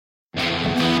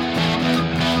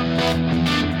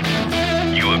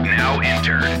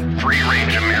entered Free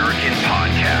Range American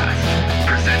Podcast,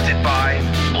 presented by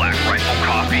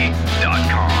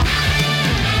BlackRifleCoffee.com.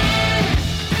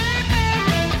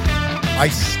 I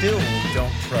still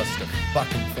don't trust a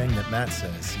fucking thing that Matt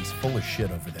says. He's full of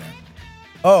shit over there.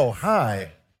 Oh,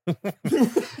 hi.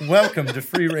 Welcome to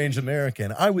Free Range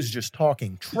American. I was just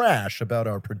talking trash about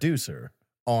our producer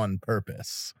on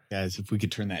purpose. Guys, if we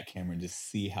could turn that camera and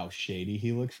just see how shady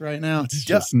he looks right now, it's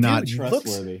Yeah, just not dude, he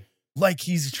trustworthy. Like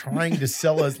he's trying to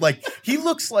sell us. Like he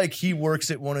looks like he works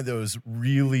at one of those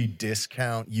really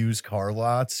discount used car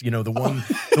lots. You know, the one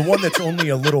that's only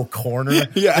a little corner.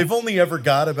 Yeah. They've only ever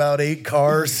got about 8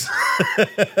 cars.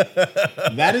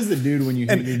 That is the dude when you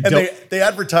And they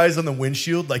advertise on the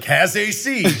windshield like has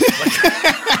AC.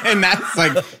 and that's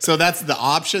like, so that's the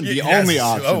option, the Yes. only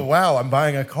option. Oh wow, I'm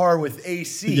buying a car with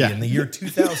AC in the year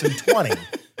 2020.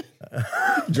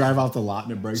 Drive off the lot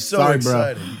and it breaks. So Sorry,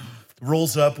 excited. bro.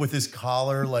 Rolls up with his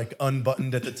collar like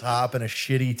unbuttoned at the top and a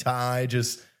shitty tie.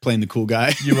 Just Playing the cool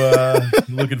guy. you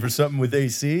looking for something with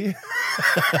AC?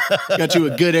 Got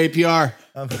you a good APR.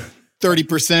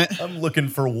 30%. I'm looking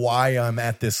for why I'm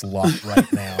at this lot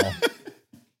right now.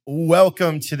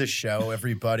 Welcome to the show,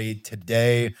 everybody.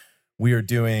 Today we are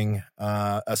doing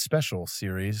a special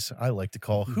series I like to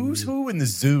call "Who's Who in the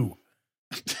Zoo."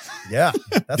 Yeah,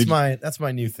 that's my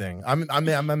new thing.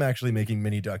 I'm actually making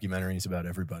mini documentaries about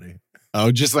everybody. Oh,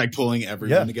 just like pulling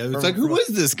everyone together. It's like, who is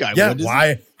this guy? Yeah, What is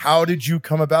why? How did you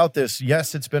come about this?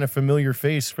 Yes, it's been a familiar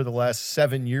face for the last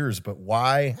 7 years, but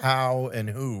why, how, and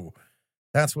who?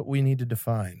 That's what we need to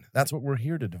define. That's what we're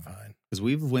here to define. Because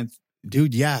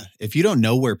dude, yeah. If you don't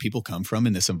know where people come from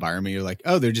in this environment, you're like,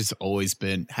 oh, they're just always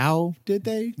been. How did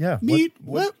they meet?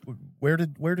 Where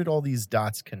did all these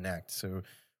dots connect? So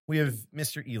we have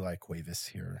Mr. Eli Cuevas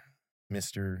here.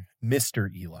 Mr.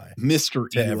 Eli. Mr.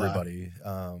 To Eli. everybody.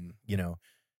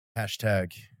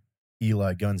 Hashtag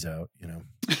Eli Guns Out,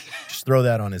 Just throw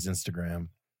that on his Instagram.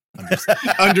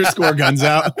 Underscore guns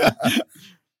out.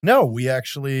 No,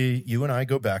 you and I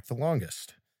go back the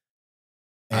longest.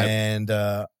 And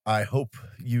I hope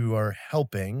you are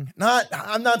helping.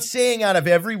 I'm not saying out of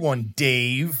everyone,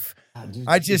 Dave.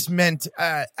 I just meant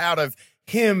out of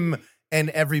him and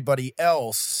everybody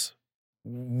else.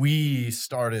 We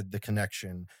started the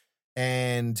connection.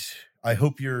 And I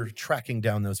hope you're tracking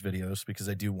down those videos because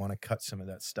I do want to cut some of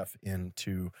that stuff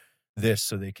into this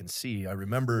so they can see. I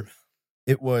remember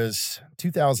it was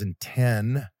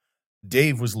 2010.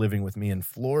 Dave was living with me in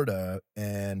Florida,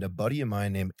 and a buddy of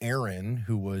mine named Aaron,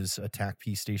 who was a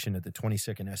TACP station at the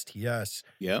 22nd STS,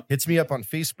 hits me up on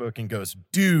Facebook and goes,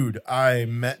 dude, I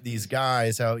met these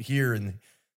guys out here, and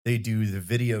they do the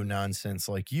video nonsense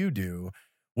like you do.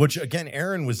 Which, again,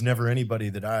 Aaron was never anybody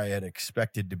that I had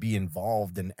expected to be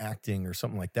involved in acting or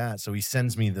something like that. So he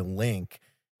sends me the link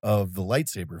of the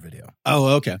lightsaber video.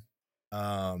 Oh, okay.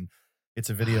 It's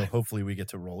a video. Hopefully we get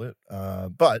to roll it.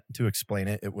 But to explain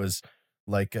it, it was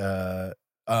like,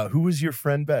 who was your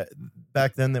friend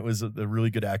back then that was a really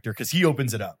good actor? Because he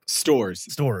opens it up. Stores.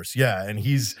 Yeah. And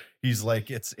he's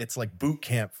like, it's like boot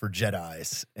camp for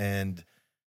Jedis. And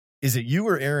is it you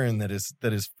or Aaron that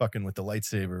is fucking with the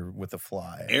lightsaber with the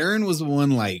fly? Aaron was the one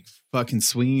like fucking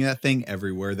swinging that thing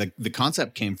everywhere. The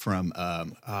concept came from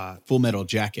Full Metal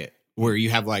Jacket, where you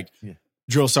have like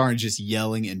Drill Sergeant just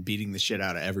yelling and beating the shit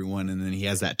out of everyone, and then he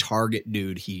has that target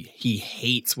dude he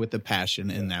hates with a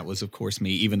passion, and that was of course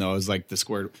me. Even though I was like the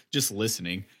square, just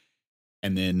listening,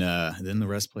 and then the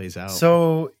rest plays out.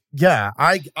 So yeah,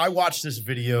 I watched this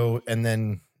video, and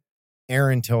then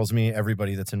Aaron tells me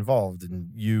everybody that's involved,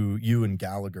 and you and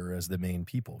Gallagher as the main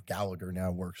people. Gallagher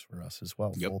now works for us as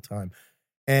well, full time.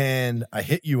 And I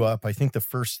hit you up. I think the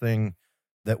first thing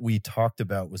that we talked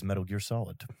about was Metal Gear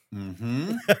Solid.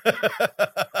 Mm-hmm.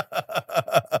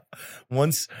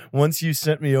 Once you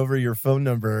sent me over your phone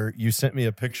number, you sent me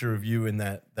a picture of you in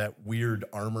that weird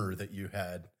armor that you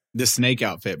had. The snake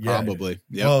outfit, probably.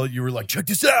 Yep. Well, you were like, check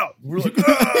this out. We're like,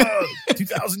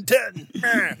 2010,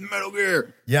 Metal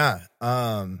Gear. Yeah.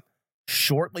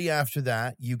 Shortly after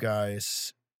that, you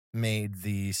guys made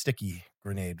the sticky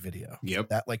grenade video. Yep.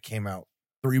 That like came out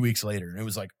 3 weeks later. And it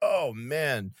was like, oh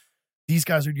man, these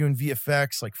guys are doing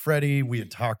VFX like Freddy. We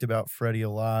had talked about Freddy a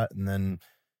lot. And then,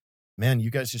 man, you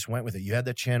guys just went with it. You had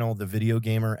that channel, The Video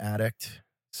Gamer Addict.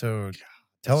 So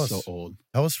tell us. So old.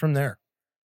 Tell us from there.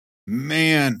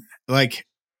 Man, like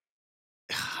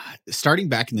starting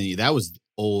back in that was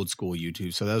old school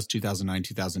YouTube. So that was 2009,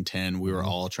 2010. We were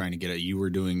all trying to get it. You were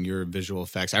doing your visual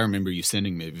effects. I remember you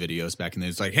sending me videos back in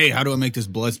there. It's like, hey, how do I make this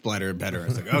blood splatter better? I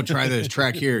was like, oh, try this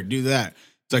track here, do that.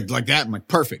 It's like that. I'm like,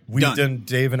 perfect.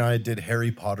 Dave and I did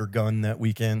Harry Potter gun that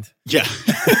weekend. Yeah.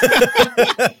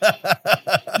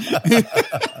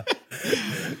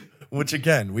 Which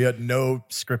again, we had no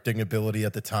scripting ability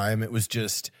at the time. It was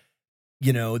just,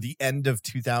 the end of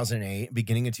 2008,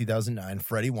 beginning of 2009,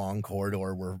 Freddie Wong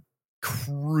Corridor were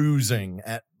cruising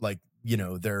at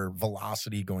their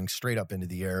velocity going straight up into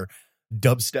the air.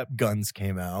 Dubstep Guns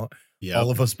came out. Yep.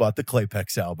 All of us bought the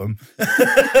Claypex album.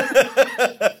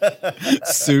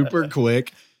 Super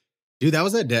quick. Dude,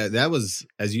 that was,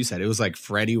 as you said, it was like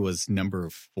Freddie was number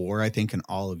 4, I think, in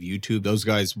all of YouTube. Those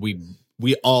guys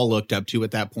we all looked up to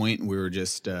at that point. We were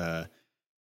just,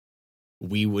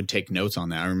 we would take notes on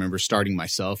that. I remember starting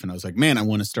myself, and I was like, man, I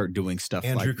want to start doing stuff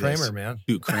Andrew like Kramer, this. man.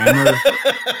 Dude, Kramer,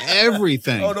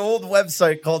 everything. On an old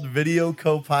website called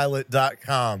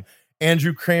videocopilot.com.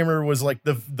 Andrew Kramer was like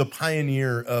the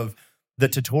pioneer of the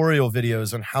tutorial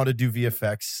videos on how to do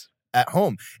VFX at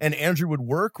home. And Andrew would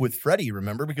work with Freddie,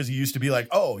 remember? Because he used to be like,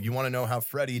 oh, you want to know how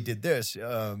Freddie did this?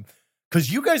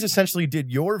 Because you guys essentially did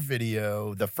your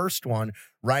video, the first one,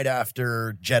 right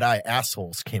after Jedi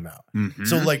Assholes came out. Mm-hmm.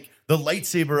 So like the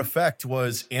lightsaber effect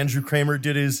was Andrew Kramer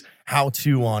did his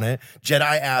how-to on it.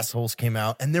 Jedi Assholes came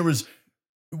out. And there was,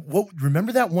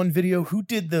 remember that one video? Who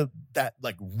did that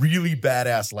like really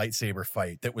badass lightsaber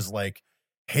fight that was like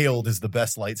hailed as the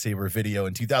best lightsaber video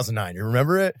in 2009? You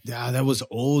remember it? Yeah, that was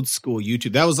old school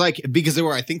YouTube. That was like, because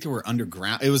I think they were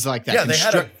underground. It was like that. Yeah, they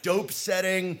had a dope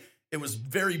setting. It was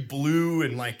very blue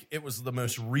and like it was the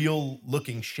most real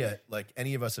looking shit like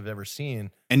any of us have ever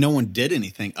seen. And no one did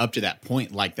anything up to that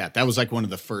point like that. That was like one of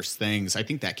the first things. I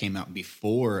think that came out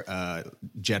before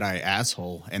Jedi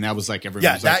Asshole. And that was like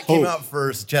everyone was like, came out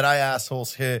first. Jedi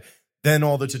Assholes hit. Then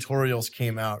all the tutorials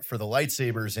came out for the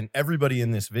lightsabers, and everybody in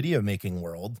this video making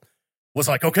world was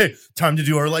like, okay, time to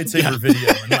do our lightsaber video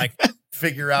and like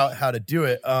figure out how to do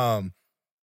it.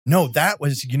 No, that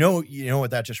was, you know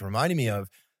what that just reminded me of?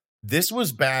 This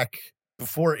was back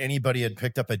before anybody had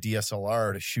picked up a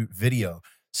DSLR to shoot video.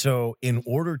 So in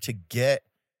order to get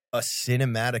a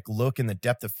cinematic look in the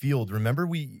depth of field, remember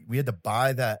we had to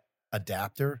buy that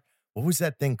adapter? What was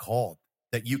that thing called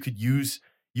that you could use?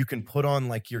 You can put on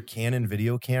like your Canon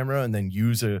video camera and then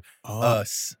use I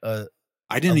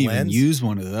didn't even use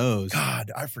one of those.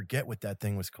 God, I forget what that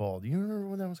thing was called. You remember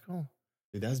what that was called?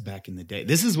 Dude, that was back in the day.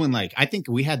 This is when I think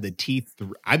we had the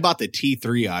T3. I bought the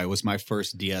T3i was my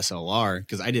first DSLR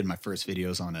because I did my first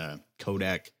videos on a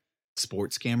Kodak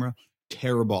sports camera.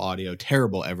 Terrible audio,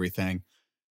 terrible everything.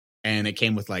 And it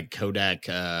came with like Kodak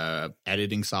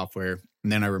editing software.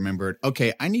 And then I remembered,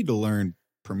 okay, I need to learn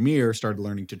Premiere, started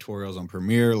learning tutorials on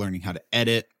Premiere, learning how to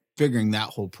edit, figuring that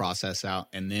whole process out.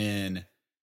 And then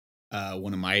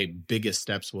one of my biggest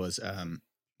steps was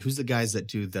who's the guys that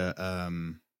do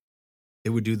they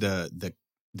would do the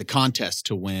contest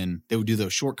to win. They would do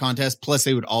those short contests. Plus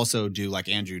they would also do like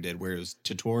Andrew did, where it was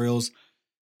tutorials.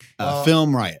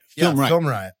 Film Riot.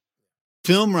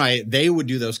 Film Riot, they would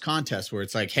do those contests where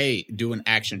it's like, hey, do an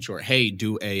action short. Hey,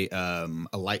 do a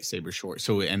lightsaber short.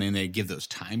 So, and then they give those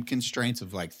time constraints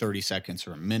of like 30 seconds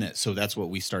or a minute. So that's what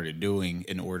we started doing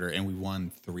in order. And we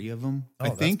won 3 of them, I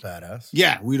think. That's badass.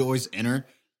 Yeah, we'd always enter.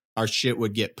 Our shit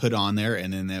would get put on there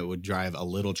and then it would drive a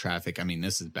little traffic. I mean,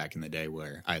 this is back in the day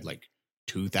where I had like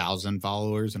 2,000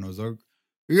 followers and I was like,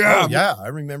 yeah. Oh, yeah, I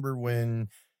remember when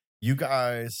you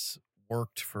guys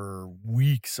worked for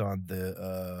weeks on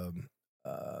the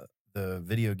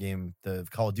video game, the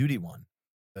Call of Duty one,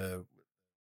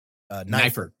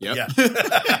 Knifer. Yep. Yeah.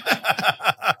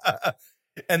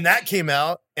 And that came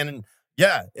out and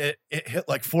yeah, it hit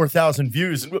like 4,000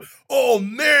 views. And, oh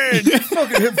man, you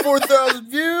fucking hit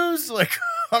 4,000 views. Like,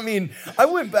 I mean, I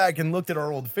went back and looked at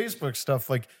our old Facebook stuff.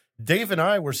 Like Dave and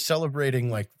I were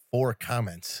celebrating like 4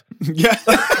 comments. Yeah.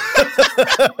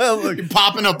 Look,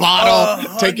 popping a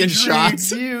bottle, taking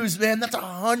shots. Views, man. That's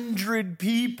 100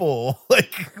 people.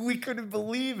 Like we couldn't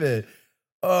believe it.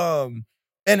 And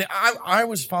I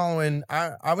was following,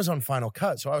 I was on Final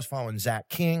Cut. So I was following Zach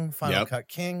King, Final Cut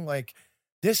King. Like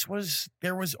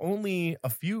there was only a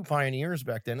few pioneers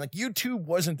back then. Like YouTube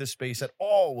wasn't the space at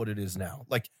all what it is now.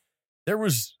 Like there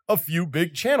was a few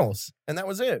big channels and that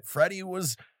was it. Freddie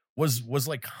was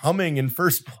like humming in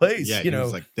first place. Yeah, he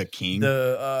was like the king.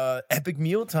 The Epic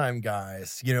Mealtime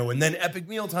guys, and then Epic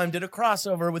Mealtime did a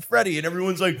crossover with Freddie, and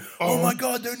everyone's like, "Oh my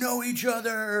god, they know each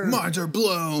other! Minds are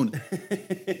blown."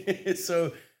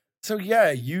 So yeah,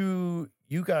 you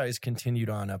guys continued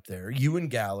on up there. You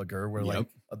and Gallagher were like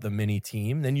the mini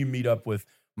team. Then you meet up with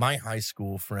my high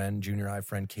school friend, junior high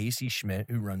friend Casey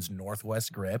Schmidt, who runs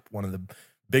Northwest Grip, one of the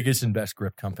biggest and best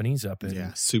grip companies up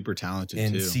in super talented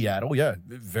in too. Seattle. Yeah,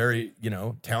 very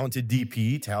talented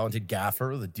DP, talented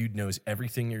gaffer. The dude knows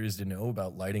everything there is to know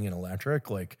about lighting and electric.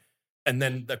 Like And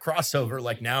then the crossover,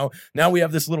 like now we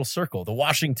have this little circle, the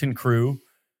Washington crew.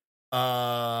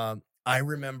 I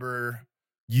remember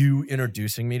you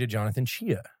introducing me to Jonathan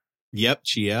Chia. Yep,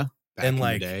 Chia. Back And in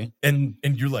like, the day. and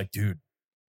you're like, dude,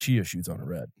 Chia shoots on a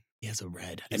red. He has a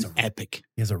red. He has An a red. epic.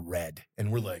 He has a red.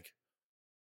 And we're like,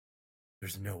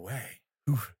 there's no way.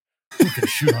 Who can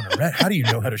shoot on a red? How do you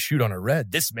know how to shoot on a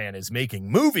red? This man is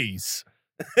making movies.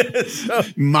 So,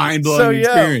 Mind-blowing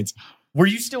experience. Were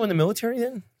you still in the military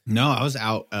then? No, I was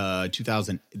out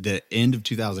 2000. The end of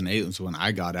 2008 was when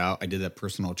I got out. I did that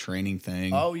personal training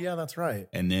thing. Oh, yeah, that's right.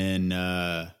 And then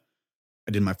I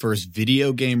did my first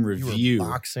video game review. You were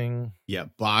boxing. Yeah,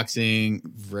 boxing,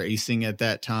 racing at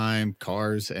that time,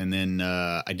 cars. And then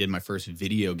I did my first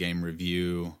video game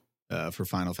review for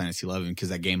Final Fantasy 11 because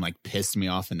that game like pissed me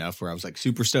off enough where I was like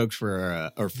super stoked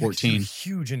for or 14. You were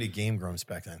huge into Game Grumps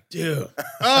back then. Dude.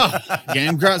 Oh,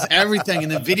 Game Grumps, everything. And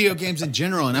then video games in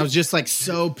general. And I was just like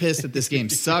so pissed that this game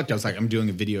sucked. I was like, I'm doing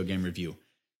a video game review.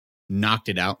 Knocked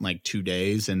it out in like 2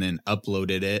 days and then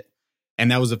uploaded it.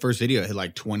 And that was the first video. It had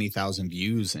like 20,000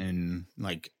 views in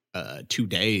like 2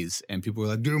 days. And people were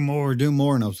like, do more.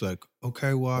 And I was like,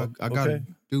 okay, well, I got to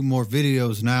do more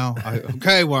videos now.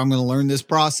 Okay, well, I'm going to learn this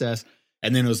process.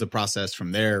 And then it was the process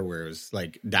from there where it was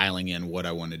like dialing in what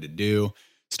I wanted to do.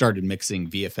 Started mixing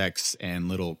VFX and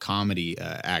little comedy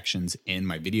actions in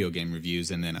my video game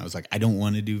reviews. And then I was like, I don't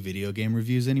want to do video game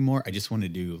reviews anymore. I just want to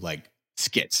do like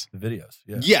skits. The videos.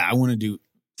 Yeah, I want to do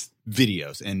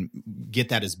videos and get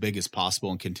that as big as possible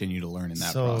and continue to learn in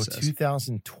that process.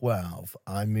 2012,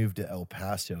 I moved to El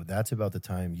Paso. That's about the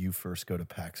time you first go to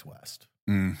PAX West.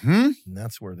 Mm-hmm. And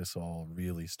that's where this all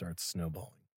really starts snowballing.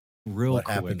 Real quick.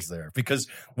 Happens there? Because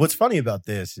what's funny about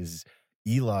this is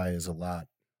Eli is a lot.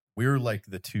 We're like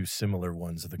the two similar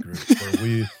ones of the group where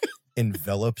we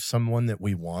envelop someone that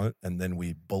we want and then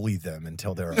we bully them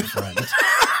until they're our friend.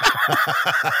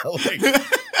 Like,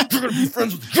 you're gonna be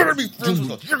friends with us. You're gonna be friends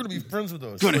with us. You're gonna be friends with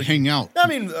us. Gonna like, hang out. I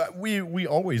mean, we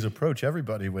always approach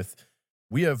everybody with,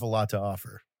 we have a lot to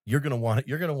offer. You're gonna want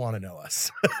to know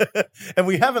us, and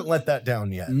we haven't let that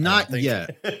down yet. Not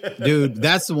yet, dude.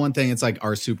 That's the one thing. It's like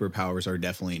our superpowers are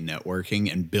definitely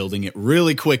networking and building it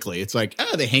really quickly. It's like,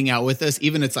 oh, they hang out with us.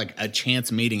 Even it's like a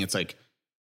chance meeting. It's like,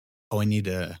 oh, I need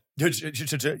to.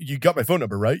 You got my phone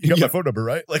number, right? You got my phone number,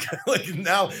 right? Like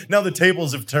now the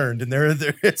tables have turned, and they're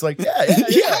it's like, yeah,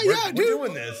 we're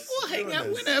doing this. We'll hang out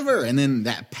whenever. And then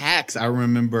that PAX, I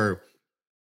remember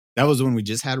that was when we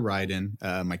just had Raiden,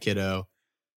 my kiddo.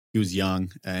 He was young,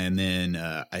 and then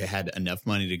I had enough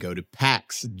money to go to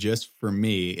PAX just for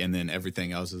me, and then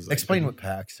everything else is like... Explain what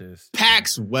PAX is.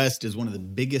 PAX West is one of the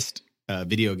biggest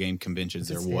video game conventions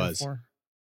there was.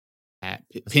 At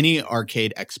Penny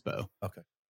Arcade Expo. Okay.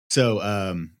 So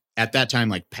at that time,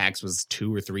 like PAX was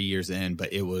 2 or 3 years in,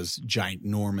 but it was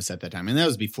ginormous at that time. And that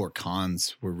was before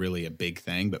cons were really a big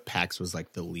thing, but PAX was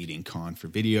like the leading con for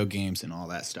video games and all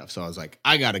that stuff. So I was like,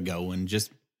 I got to go and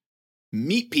just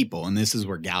meet people. And this is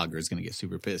where Gallagher is going to get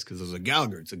super pissed because I was like,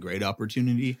 Gallagher, it's a great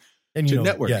opportunity to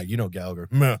network. Yeah, Gallagher.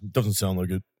 Doesn't sound like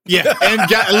it. Yeah. And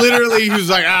literally he was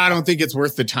like, I don't think it's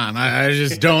worth the time. I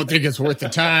just don't think it's worth the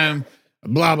time.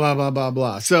 Blah, blah, blah, blah,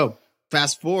 blah. So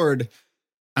fast forward,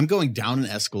 I'm going down an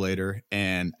escalator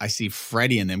and I see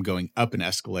Freddie and them going up an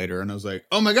escalator. And I was like,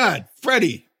 oh my God,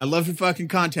 Freddie, I love your fucking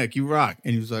content. You rock.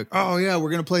 And he was like, oh yeah, we're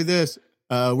going to play this.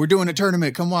 We're doing a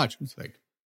tournament. Come watch. It's like,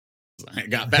 I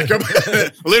got back up.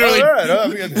 Literally. All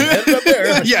right, headed up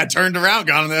there. Yeah, turned around,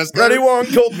 got on the escalator. Freddie Wong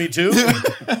told me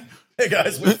to. Hey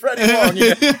guys, with Freddie Wong.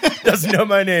 He doesn't know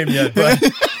my name yet, but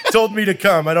told me to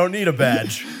come. I don't need a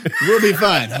badge. We'll be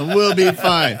fine. We'll be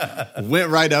fine. Went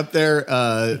right up there,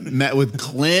 met with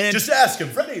Clint. Just ask him.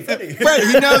 Freddie,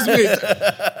 he knows me.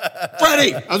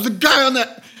 Freddie, I was the guy on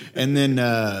that. And then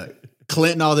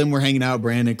Clint and all them were hanging out.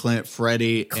 Brandon, Clint,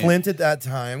 Freddie. Clint at that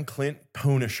time, Clint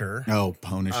Ponisher. Oh,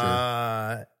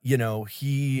 Ponisher.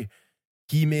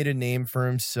 He made a name for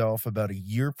himself about a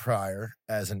year prior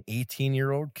as an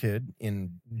 18-year-old kid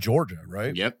in Georgia,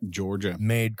 right? Yep, Georgia.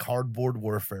 Made Cardboard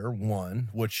Warfare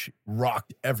 1, which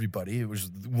rocked everybody. It was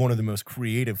one of the most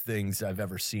creative things I've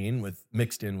ever seen,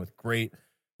 mixed in with great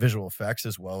visual effects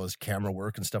as well as camera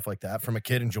work and stuff like that from a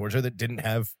kid in Georgia that didn't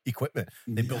have equipment.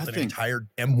 They built an entire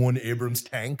M1 Abrams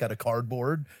tank out of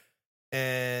cardboard,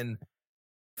 and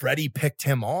Freddie picked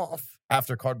him off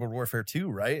after Cardboard Warfare 2,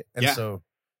 right? And so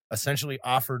essentially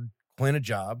offered Clint a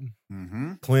job.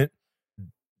 Mm-hmm. Clint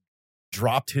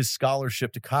dropped his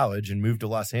scholarship to college and moved to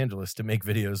Los Angeles to make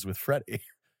videos with Freddie.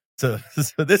 So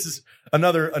this is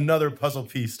another puzzle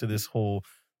piece to this whole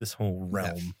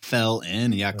realm. That fell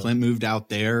in. Yeah, Clint moved out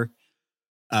there.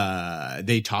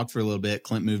 They talked for a little bit.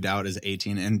 Clint moved out as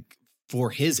 18. And for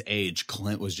his age,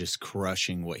 Clint was just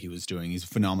crushing what he was doing. He's a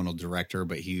phenomenal director,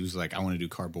 but he was like, I want to do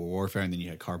Cardboard Warfare. And then you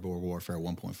had Cardboard Warfare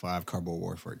 1.5, Cardboard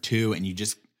Warfare 2, and you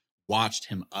just watched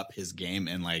him up his game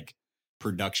and like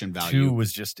production value. 2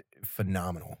 was just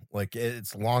phenomenal. Like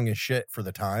it's long as shit for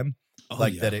the time.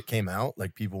 That it came out.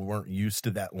 Like people weren't used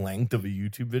to that length of a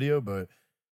YouTube video, but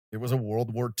it was a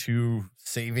World War II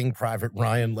Saving Private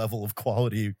Ryan level of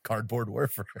quality Cardboard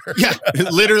Warfare. Yeah,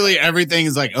 literally everything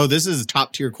is like, oh, this is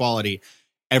top tier quality.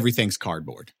 Everything's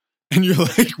cardboard. And you're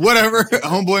like, whatever,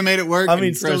 homeboy made it work. I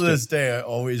mean, still to this day, I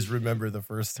always remember the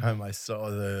first time I saw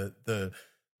the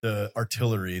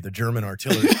artillery, the German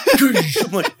artillery.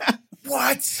 I'm like,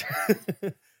 what?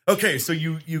 Okay, so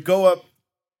you go up,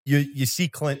 you see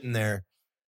Clinton there,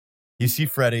 you see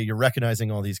Freddie, you're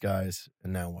recognizing all these guys,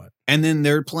 and now what? And then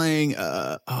they're playing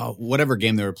whatever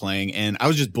game they were playing, and I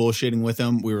was just bullshitting with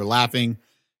them. We were laughing,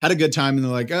 had a good time, and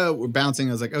they're like, oh, we're bouncing.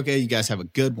 I was like, okay, you guys have a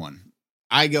good one.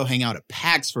 I go hang out at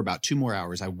PAX for about 2 more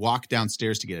hours. I walk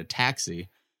downstairs to get a taxi,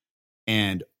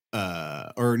 and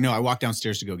I walk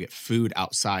downstairs to go get food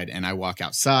outside, and I walk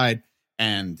outside,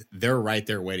 and they're right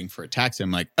there waiting for a taxi.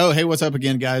 I'm like, oh, hey, what's up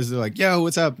again, guys? They're like, yo,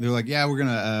 what's up? They're like, yeah, we're going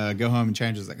to go home and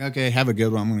change. I was like, okay, have a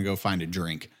good one. I'm going to go find a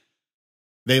drink.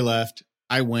 They left.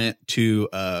 I went to,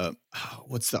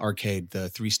 what's the arcade?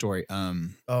 The 3-story.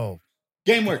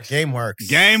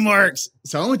 GameWorks.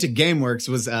 So I went to GameWorks,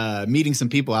 was meeting some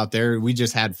people out there. We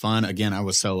just had fun. Again, I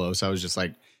was solo, so I was just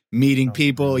like meeting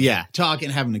people. Yeah, talking,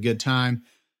 having a good time.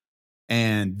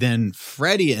 And then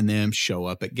Freddie and them show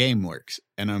up at GameWorks.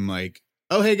 And I'm like,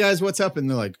 oh, hey, guys, what's up? And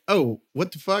they're like, oh,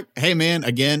 what the fuck? Hey, man,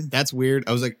 again, that's weird.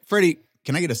 I was like, Freddie,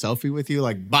 can I get a selfie with you?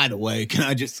 Like, by the way, can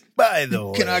I get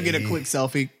a quick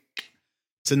selfie?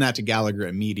 Send that to Gallagher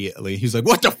immediately. He's like,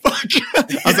 what the fuck?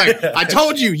 I was like, I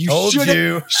told you,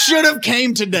 should have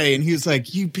came today. And he was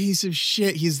like, you piece of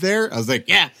shit. He's there. I was like,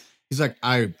 yeah. He's like,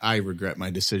 I regret my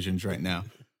decisions right now.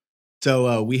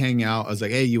 So we hang out. I was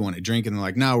like, hey, you want a drink? And they're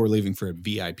like, no, we're leaving for a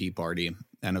VIP party.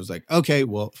 And I was like, okay,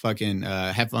 well, fucking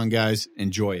have fun, guys.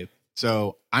 Enjoy it.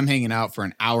 So I'm hanging out for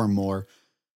an hour more.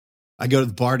 I go to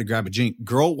the bar to grab a drink.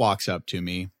 Girl walks up to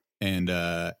me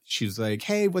and she's like,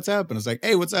 hey, what's up? And I was like,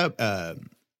 hey, what's up?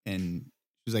 And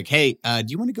she was like, hey, do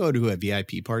you want to go to a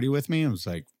VIP party with me? I was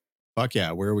like, fuck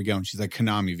yeah, where are we going? She's like,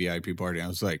 Konami VIP party. I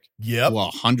was like, yep.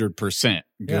 Well, 100%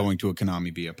 going to a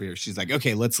Konami VIP here. She's like,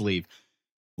 okay, let's leave.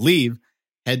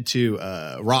 Head to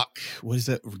Rock. What is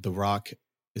it? The Rock.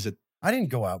 Is it? I didn't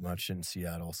go out much in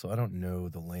Seattle, so I don't know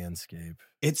the landscape.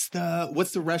 It's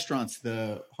what's the restaurants?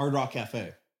 The Hard Rock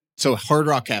Cafe. So Hard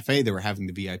Rock Cafe, they were having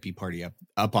the VIP party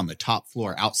up on the top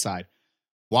floor outside.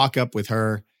 Walk up with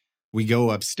her. We go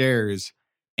upstairs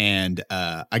and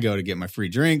I go to get my free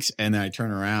drinks. And then I turn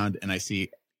around and I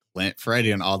see Clint, Freddie,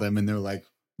 and all them. And they're like,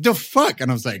 the fuck? And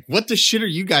I was like, what the shit are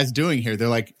you guys doing here? They're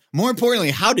like, more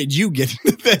importantly, how did you get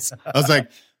into this? I was like,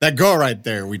 that girl right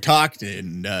there. We talked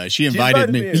and she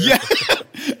invited me. Yeah.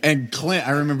 And Clint,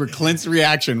 I remember Clint's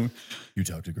reaction. You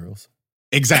talk to girls?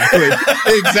 Exactly.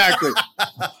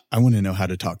 I want to know how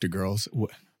to talk to girls.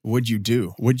 What'd you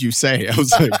do? What'd you say? I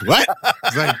was like, what? I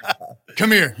was like,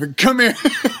 come here. Come on.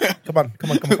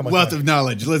 Wealth of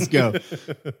knowledge. Let's go.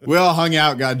 We all hung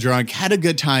out, got drunk, had a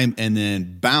good time, and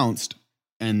then bounced.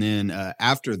 And then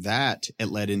after that, it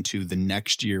led into the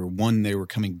next year when they were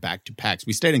coming back to PAX.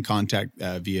 We stayed in contact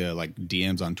via like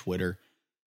DMs on Twitter.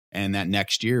 And that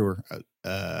next year,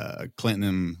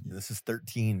 Clinton. This is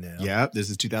 13 now. Yeah, this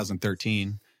is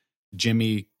 2013.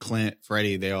 Jimmy, Clint,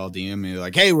 Freddie, they all DM me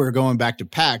like, hey, we're going back to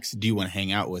PAX. Do you want to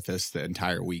hang out with us the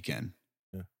entire weekend?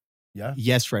 Yeah.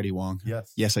 Yes, Freddie Wong.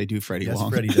 Yes, I do, Freddie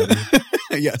Wong. Freddie W.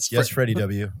 Yes, Freddie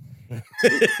W.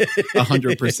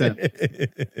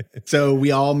 100%. So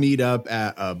we all meet up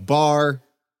at a bar.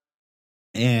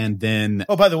 And then,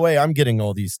 oh, by the way, I'm getting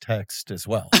all these texts as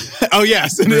well. Oh,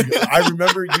 yes. I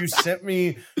remember you sent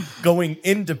me going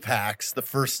into PAX the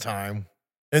first time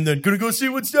and then gonna go see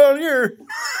what's down here.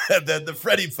 And then the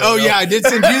Freddie photo. Oh, yeah, I did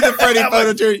send you the Freddie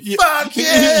photo too. Fuck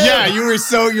yeah. Yeah, you're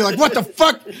like, what the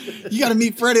fuck? You got to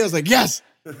meet Freddie. I was like, yes.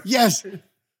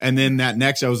 And then that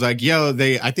next, I was like, yo,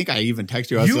 I think I even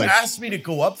texted you. I was you asked me to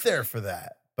go up there for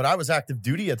that. But I was active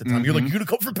duty at the time. Mm-hmm. You're like, you gonna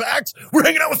come for PAX? We're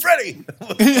hanging out with Freddie.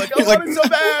 Like, I want it so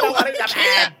bad.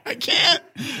 I can't.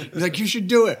 Like, you should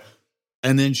do it.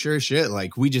 And then sure shit,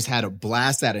 like we just had a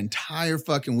blast that entire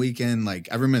fucking weekend. Like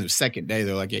I remember the second day,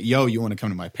 they're like, yo, you want to come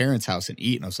to my parents' house and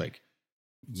eat? And I was like,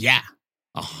 yeah,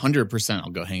 100%. I'll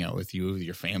go hang out with you, with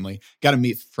your family. Got to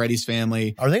meet Freddie's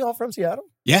family. Are they all from Seattle?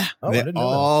 Yeah, they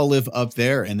all live up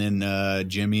there. And then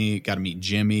Jimmy, got to meet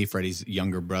Jimmy, Freddie's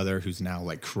younger brother, who's now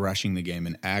like crushing the game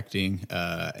and acting.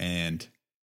 And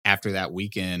after that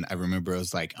weekend, I remember it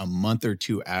was like a month or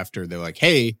two after, they're like,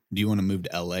 hey, do you want to move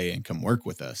to LA and come work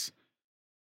with us?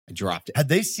 I dropped it. Had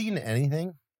they seen anything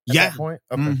at Yeah. that point?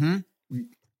 Okay.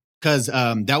 Because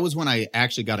that was when I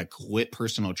actually got to quit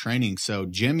personal training. So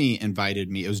Jimmy invited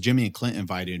me. It was Jimmy and Clint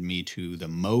invited me to the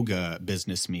Moga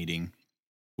business meeting,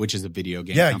 which is a video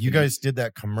game company. You guys did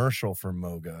that commercial for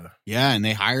Moga. Yeah, and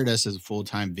they hired us as a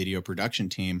full-time video production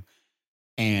team.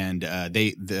 And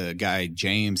the guy,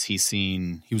 James, he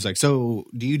was like, so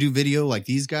do you do video like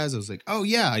these guys? I was like, oh,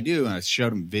 yeah, I do. And I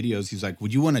showed him videos. He's like,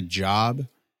 would you want a job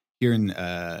here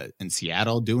in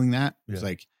Seattle doing that? I was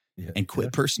like, and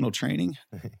quit personal training?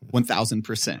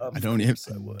 1,000%. I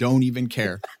don't even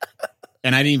care.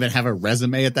 And I didn't even have a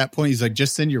resume at that point. He's like,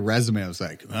 just send your resume. I was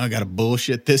like, I got to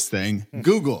bullshit this thing.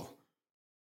 Google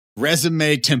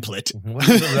resume template. What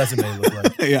does a resume look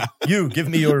like? Yeah. You give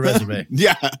me your resume.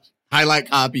 Yeah. Highlight,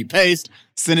 copy, paste,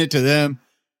 send it to them.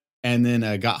 And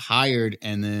then got hired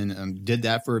and then did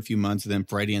that for a few months. And then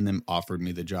Freddie and them offered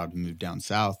me the job to move down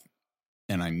south.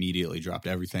 And I immediately dropped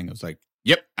everything. I was like,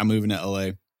 yep, I'm moving to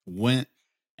LA. Went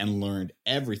and learned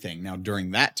everything. Now,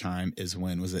 during that time is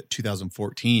when, was it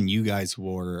 2014? You guys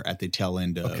were at the tail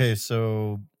end of. Okay,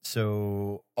 so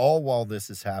all while this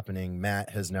is happening,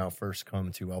 Matt has now first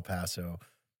come to El Paso.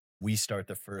 We start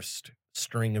the first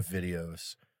string of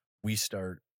videos. We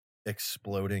start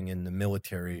exploding in the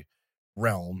military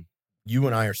realm. You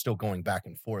and I are still going back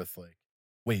and forth. Like,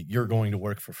 wait, you're going to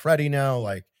work for Freddie now?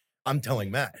 Like, I'm telling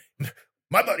Matt,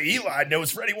 my buddy Eli knows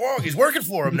Freddie Wong. He's working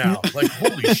for him now. Like,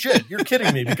 holy shit, you're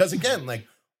kidding me. Because again, like,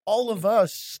 all of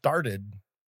us started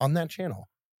on that channel.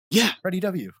 Yeah. Freddie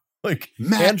W. Like,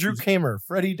 Matt. Andrew Kamer,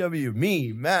 Freddie W.,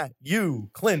 me, Matt, you,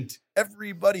 Clint,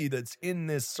 everybody that's in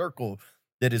this circle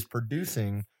that is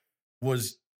producing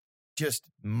was just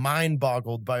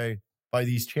mind-boggled by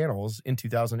these channels in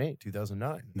 2008,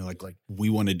 2009. No, like we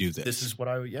want to do this. This is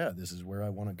this is where I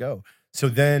want to go. So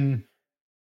then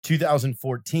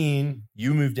 2014,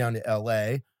 you moved down to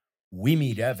LA. We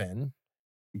meet Evan.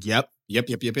 Yep.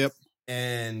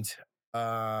 And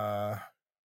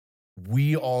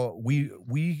we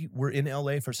were in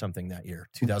LA for something that year,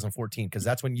 2014, because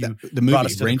that's when you the movie brought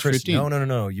us to Range 15.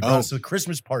 No. You brought us to the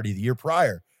Christmas party the year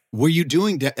prior. Were you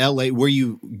doing the LA? Were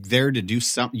you there to do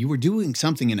something? You were doing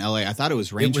something in LA. I thought it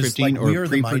was Range 15 like or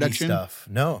pre-production stuff.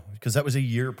 No, because that was a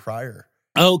year prior.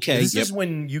 Okay. This is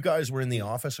when you guys were in the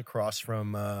office across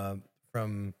from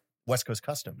West Coast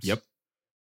Customs. Yep.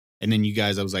 And then you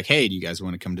guys, I was like, hey, do you guys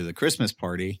want to come to the Christmas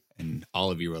party? And all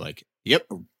of you were like, yep.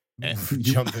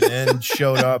 Jumping in,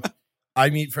 showed up. I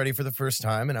meet Freddie for the first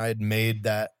time, and I had made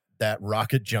that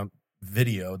rocket jump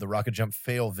video, the rocket jump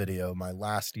fail video, my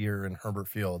last year in Herbert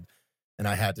Field, and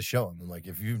I had to show him. I'm like,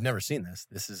 if you've never seen this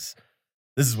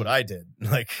is what I did.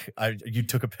 Like, you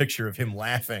took a picture of him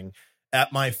laughing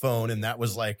at my phone, and that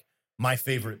was like my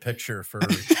favorite picture for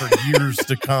years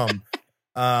to come.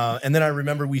 And then I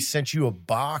remember we sent you a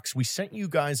box. We sent you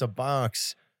guys a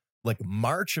box like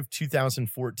March of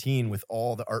 2014 with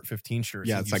all the Art 15 shirts.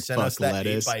 Yeah, and it's you like sent us that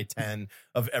lettuce. 8x10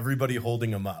 of everybody holding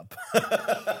them up.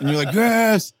 And you're like,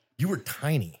 yes. You were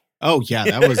tiny. Oh yeah,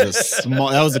 that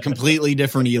was a completely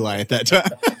different Eli at that time.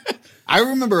 I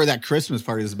remember that Christmas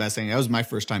party was the best thing. That was my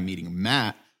first time meeting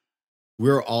Matt. We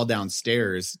were all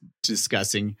downstairs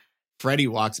discussing. Freddie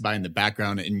walks by in the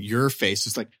background, and your face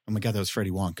is like, "Oh my god, that was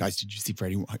Freddie Wong, guys! Did you see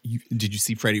Freddie Wong? Did you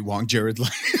see Freddie Wong?" Jared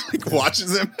like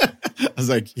watches him. I was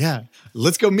like, "Yeah,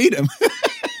 let's go meet him."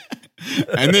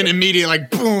 And then immediately, like,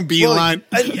 boom, beeline.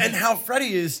 And how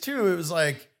Freddie is too. It was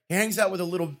like he hangs out with a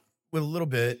little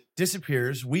bit,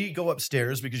 disappears. We go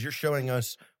upstairs because you're showing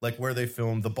us like where they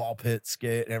filmed the ball pit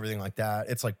skit and everything like that.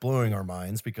 It's like blowing our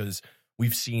minds because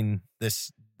we've seen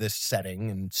this setting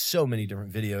in so many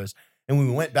different videos. And when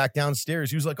we went back downstairs,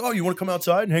 he was like, "Oh, you want to come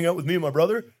outside and hang out with me and my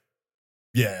brother?"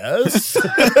 Yes.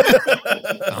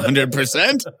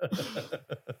 100%.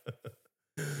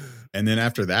 And then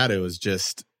after that, it was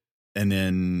just, and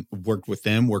then worked with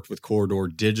Corridor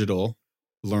Digital,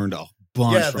 learned a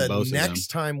bunch from both of them. Next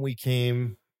time we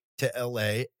came to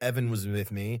LA, Evan was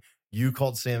with me. You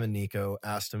called Sam and Nico,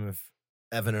 asked him if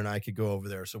Evan and I could go over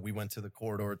there. So we went to the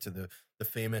Corridor to the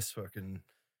famous fucking...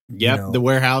 Yep, the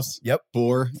warehouse. Yep.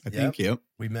 4, I think. Yep.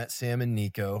 We met Sam and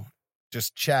Nico,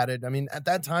 just chatted. I mean, at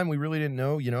that time, we really didn't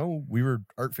know, we were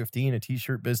Art 15, a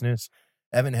t-shirt business.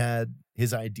 Evan had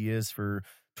his ideas for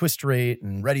Twist Rate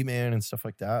and Ready Man and stuff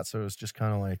like that. So it was just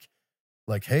kind of like,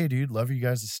 hey, dude, love you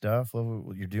guys' stuff. Love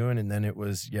what you're doing. And then it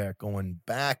was, going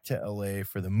back to LA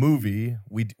for the movie.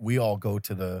 We all go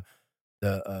to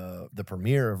the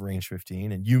premiere of Range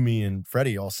 15, and you, me, and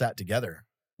Freddie all sat together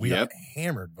We Yep. got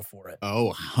hammered before it.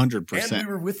 Oh, 100%. And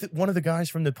we were with one of the guys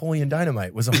from Napoleon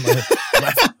Dynamite. Was on my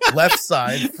left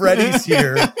side. Freddie's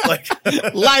here. Like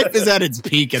Life is at its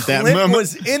peak at that Clint moment.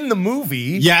 was in the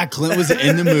movie. Yeah, Clint was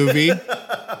in the movie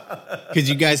because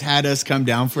you guys had us come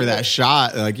down for that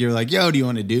shot. Like you're like, "Yo, do you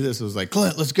want to do this?" I was like,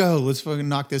 "Clint, let's go. Let's fucking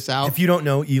knock this out." If you don't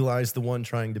know, Eli's the one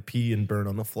trying to pee and burn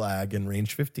on the flag in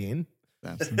range 15.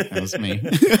 That was me.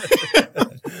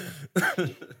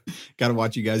 Got to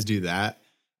watch you guys do that.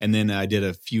 And then I did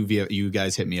a few. You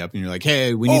guys hit me up and you're like,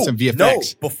 "Hey, we need some VFX." No,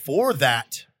 before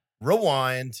that,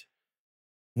 rewind.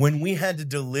 When we had to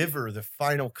deliver the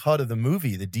final cut of the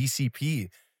movie, the DCP,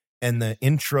 and the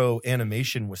intro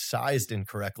animation was sized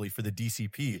incorrectly for the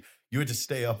DCP, you had to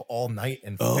stay up all night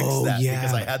and fix that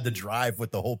because I had the drive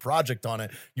with the whole project on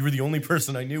it. You were the only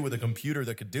person I knew with a computer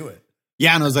that could do it.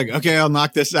 Yeah, and I was like, okay, I'll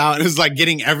knock this out. And it was like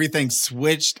getting everything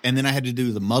switched. And then I had to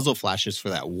do the muzzle flashes for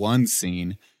that one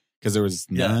scene because there was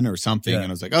none or something. Yeah. And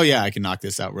I was like, oh, yeah, I can knock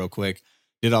this out real quick.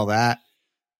 Did all that.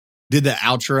 Did the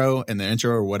outro and the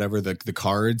intro or whatever, the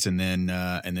cards, and then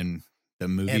the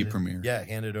movie premiere. Yeah,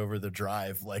 handed over the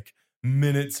drive like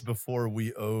minutes before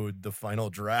we owed the final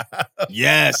draft.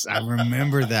 Yes, I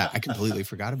remember that. I completely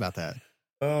forgot about that.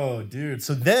 Oh, dude.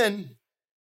 So then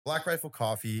Black Rifle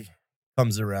Coffee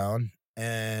comes around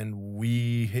and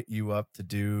we hit you up to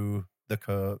do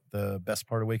the Best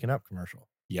Part of Waking Up commercial.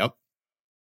 Yep.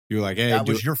 You were like, hey, that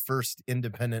was your first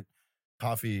independent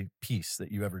coffee piece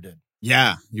that you ever did.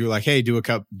 Yeah. You were like, hey, do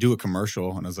a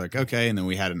commercial. And I was like, okay. And then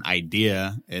we had an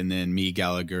idea. And then me,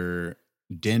 Gallagher,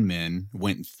 Denman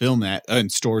went and filmed that.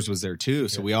 And Stores was there too.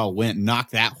 So we all went,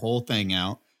 knocked that whole thing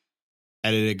out,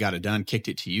 edited it, got it done, kicked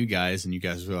it to you guys. And you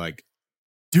guys were like,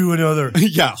 do another.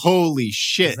 Yeah, holy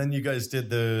shit. Then you guys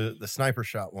did the Sniper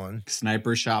Shot one.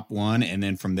 Sniper Shop one. And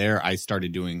then from there, I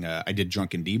started doing, I did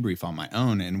Drunken Debrief on my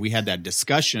own. And we had that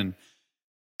discussion.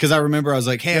 Because I remember I was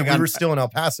like, hey, we were still in El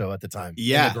Paso at the time.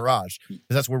 Yeah. In the garage. Because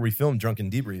that's where we filmed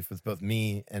Drunken Debrief with both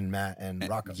me and Matt and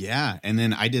Rocco. Yeah. And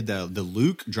then I did the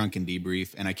Luke Drunken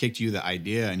Debrief and I kicked you the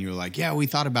idea and you were like, yeah, we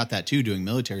thought about that too, doing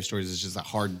military stories. It's just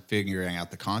hard figuring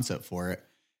out the concept for it.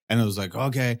 And I was like,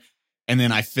 okay. And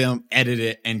then I edited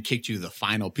it and kicked you the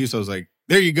final piece. I was like,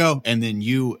 there you go. And then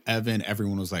you, Evan,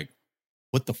 everyone was like,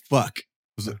 what the fuck?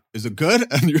 Is it good?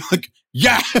 And you're like,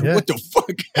 yeah. What the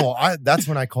fuck? Well, that's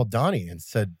when I called Donnie and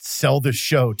said, sell this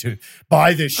show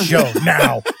buy this show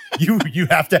now. You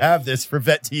have to have this for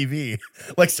Vet TV.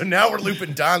 Like, so now we're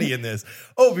looping Donnie in this.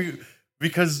 Oh,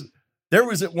 because there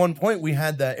was at one point we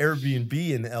had that Airbnb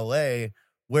in LA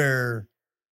where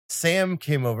Sam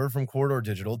came over from Corridor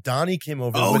Digital. Donnie came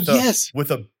over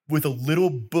with a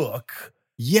little book.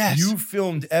 Yes. You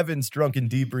filmed Evan's Drunken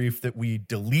Debrief that we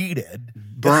deleted.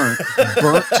 Burnt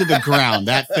to the ground.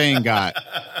 That thing got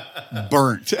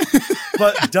burnt.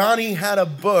 But Donnie had a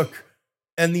book,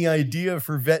 and the idea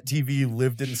for Vet TV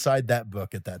lived inside that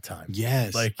book at that time.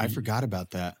 Yes. I forgot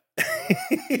about that.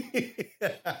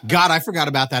 God, I forgot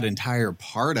about that entire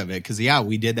part of it. Because,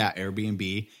 we did that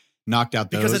Airbnb, knocked out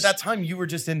those. Because at that time, you were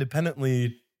just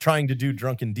independently trying to do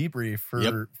Drunken Debrief for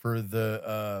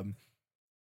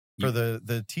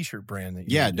the t-shirt brand that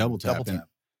you Double Tap.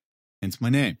 Hence my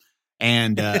name.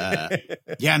 And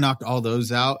knocked all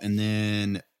those out. And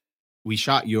then we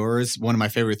shot yours. One of my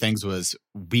favorite things was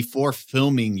before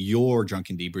filming your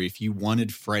Drunken Debrief, you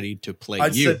wanted Freddie to play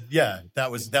you. Said,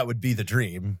 that would be the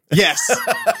dream. Yes.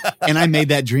 And I made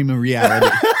that dream a reality.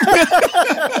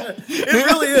 It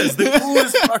really is the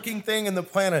coolest fucking thing in the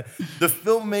planet. The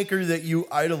filmmaker that you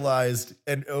idolized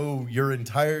and owe your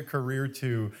entire career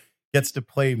to gets to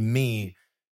play me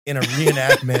in a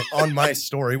reenactment on my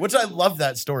story, which I love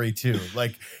that story too.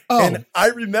 And I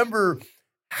remember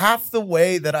half the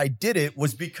way that I did it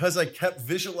was because I kept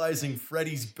visualizing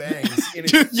Freddie's bangs in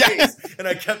his face, and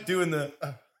I kept doing the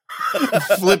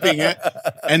flipping it,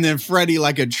 and then Freddie,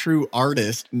 like a true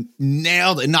artist,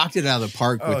 knocked it out of the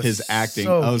park with his acting.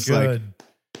 So I was good.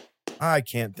 I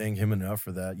can't thank him enough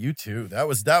for that. You too. That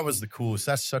was the coolest.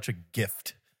 That's such a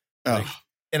gift. And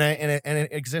it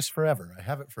exists forever. I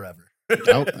have it forever.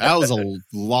 That was a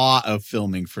lot of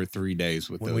filming for 3 days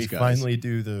with when those we guys. Finally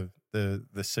do the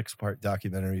 6-part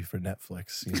documentary for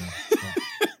Netflix.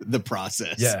 The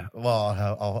process. Yeah. Well,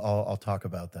 I'll talk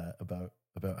about that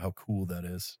about how cool that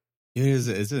is. It is.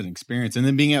 It's an experience, and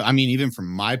then even from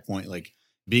my point, like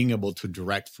being able to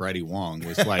direct Freddie Wong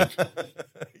was like,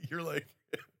 you're like,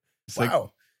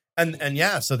 wow.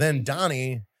 So then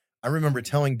Donnie, I remember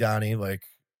telling Donnie like,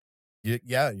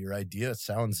 your idea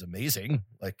sounds amazing.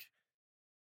 Like,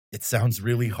 it sounds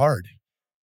really hard.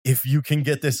 If you can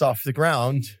get this off the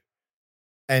ground,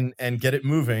 and get it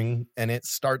moving and it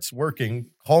starts working,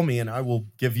 call me and I will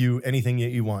give you anything that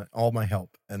you want, all my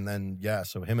help. And then,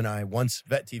 so him and I, once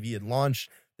Vet TV had launched,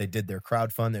 they did their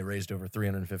crowdfund. They raised over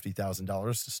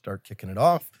 $350,000 to start kicking it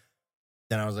off.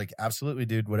 Then I was like, absolutely,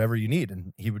 dude, whatever you need.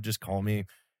 And he would just call me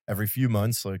every few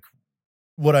months, like,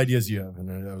 what ideas do you have?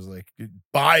 And I was like,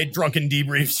 buy Drunken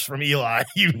Debriefs from Eli.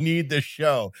 You need this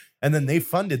show. And then they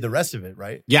funded the rest of it,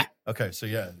 right? Yeah. Okay. So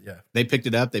yeah. They picked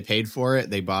it up. They paid for it.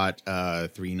 They bought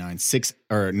 9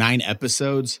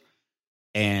 episodes.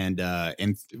 And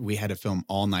we had to film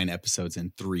all 9 episodes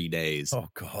in 3 days. Oh,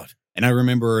 God. And I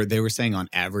remember they were saying on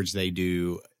average they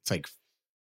do, it's like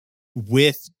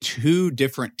with 2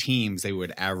 different teams, they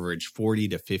would average 40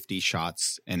 to 50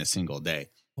 shots in a single day.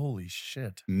 Holy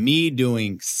shit. Me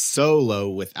doing solo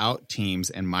without teams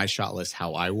and my shot list,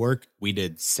 how I work, we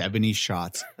did 70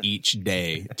 shots each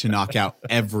day to knock out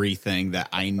everything that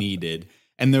I needed.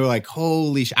 And they were like,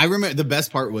 holy shit. I remember the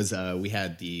best part was we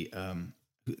had the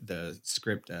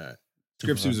script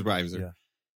supervisor. Yeah.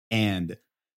 And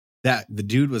that the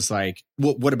dude was like,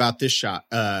 what about this shot?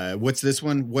 What's this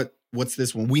one? What's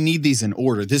this one? We need these in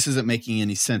order. This isn't making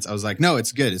any sense. I was like, no,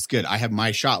 it's good. It's good. I have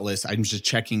my shot list. I'm just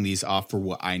checking these off for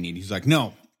what I need. He's like,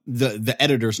 no, the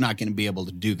editor's not going to be able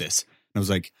to do this. And I was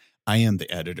like, I am the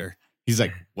editor. He's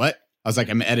like, what? I was like,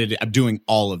 I'm editing. I'm doing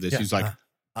all of this. Yeah. He's like,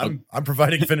 I'm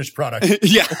providing finised product.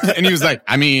 yeah. And he was like,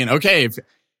 I mean, okay,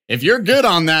 if you're good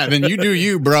on that, then you do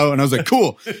you, bro. And I was like,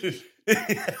 cool.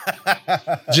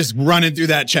 Just running through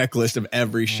that checklist of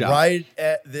every shot. Right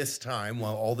at this time,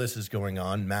 while all this is going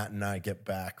on, Matt and I get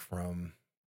back from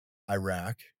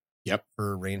Iraq. Yep.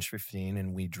 For Range 15,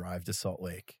 and we drive to Salt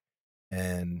Lake.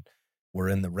 And we're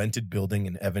in the rented building,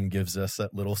 and Evan gives us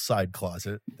that little side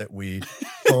closet that we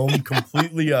foam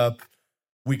completely up.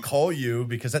 We call you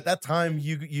because at that time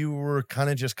you were kind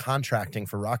of just contracting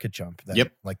for Rocket Jump. Then.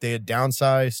 Yep. Like they had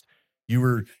downsized.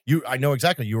 I know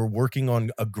exactly. You were working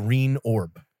on a green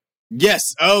orb.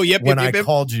 Yes. Oh, yep. When yep, I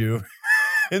called you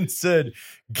and said,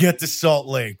 get to Salt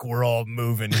Lake, we're all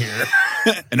moving here.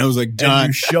 And I was like, done. And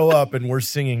you show up and we're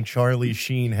singing Charlie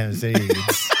Sheen Has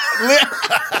AIDS.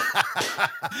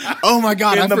 Oh my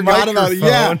God. I forgot about it.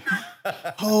 Yeah.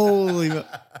 Holy.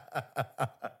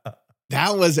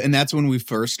 That's when we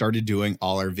first started doing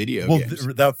all our video games.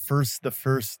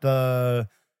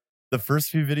 The first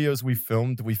few videos we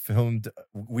filmed,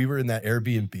 we were in that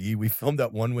Airbnb. We filmed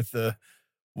that one with the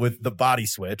body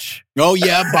switch. Oh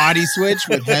yeah, body switch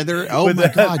with Heather. Oh with my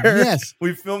God, Heather. yes.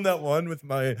 We filmed that one with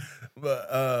my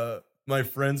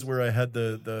friends where I had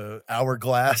the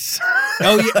hourglass.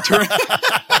 Oh yeah.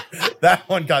 That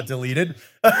one got deleted.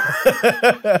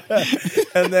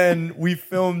 And then we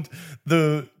filmed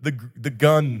the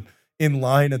gun in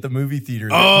line at the movie theater.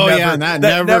 That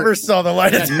never saw the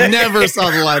light of day. Never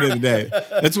saw the light of the day.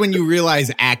 That's when you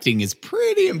realize acting is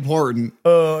pretty important.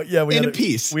 Yeah, we in had a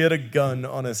piece. We had a gun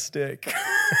on a stick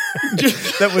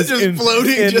that was just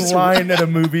floating in line at a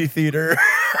movie theater.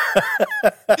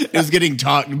 It was getting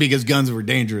talked because guns were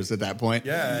dangerous at that point.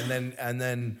 Yeah, and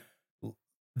then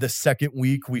the second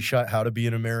week we shot How to Be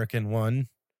an American 1.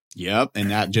 Yep,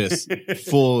 and that just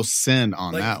full send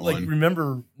on that one. Like,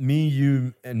 remember me,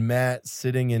 you, and Matt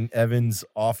sitting in Evan's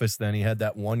office then. He had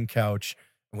that one couch,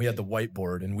 and we had the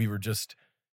whiteboard, and we were just,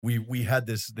 we had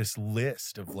this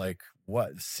list of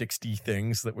 60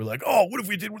 things that were like, oh, what if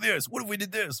we did this? What if we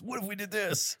did this? What if we did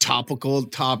this? Topical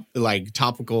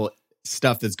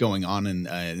stuff that's going on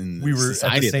in we were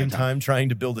society at the same time trying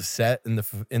to build a set in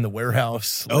the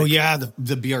warehouse. Oh yeah,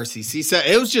 the BRCC set.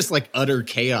 It was just like utter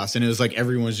chaos, and it was like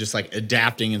everyone's just like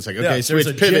adapting. And it's like, okay,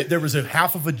 switch, pivot. There was a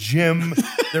half of a gym.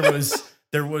 there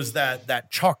was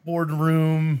that chalkboard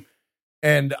room,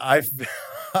 and I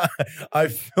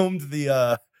filmed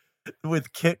the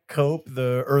with Kit Cope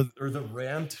the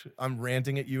rant. I'm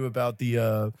ranting at you about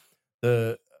the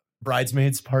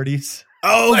bridesmaids parties.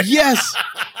 Oh yes.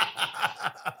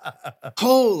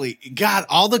 Holy God,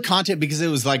 all the content, because it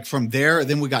was like from there,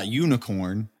 then we got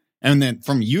Unicorn, and then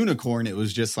from Unicorn it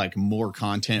was just like more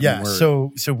content. Yeah,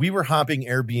 so we were hopping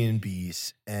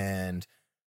Airbnbs, and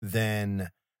then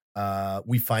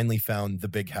we finally found the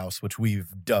big house, which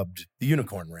we've dubbed the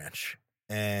Unicorn Ranch.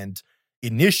 And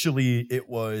initially it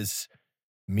was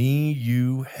me,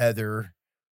 you, Heather,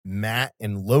 Matt,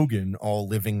 and Logan all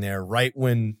living there right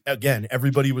when, again,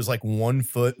 everybody was like 1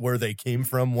 foot where they came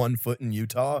from, 1 foot in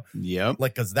Utah. Yep.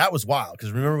 Like, because that was wild.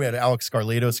 Because remember, we had Alex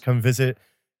Scarlatos come visit.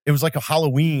 It was like a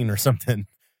Halloween or something.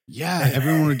 Yeah,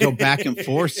 everyone would go back and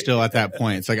forth still at that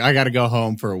point. It's like, I got to go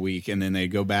home for a week, and then they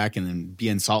go back and then be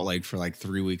in Salt Lake for like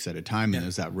 3 weeks at a time. And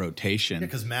there's that rotation.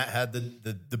 Because Matt had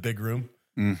the big room.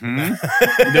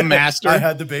 Mm-hmm. The master. I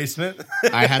had the basement.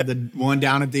 I had the one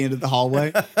down at the end of the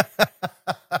hallway.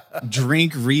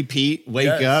 Drink, repeat,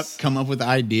 wake up, come up with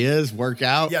ideas, work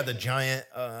out. Yeah, the giant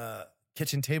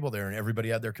kitchen table there, and everybody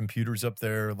had their computers up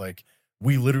there. Like,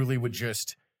 we literally would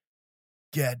just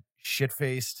get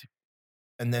shit-faced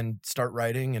and then start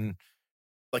writing and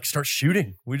like start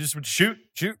shooting. We just would shoot.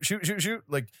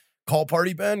 Like, call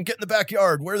party Ben, get in the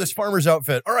backyard, wear this farmer's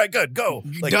outfit. All right, good, go.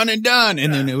 Like, done and done.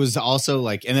 And then it was also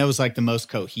like, and that was like the most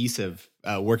cohesive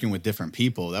working with different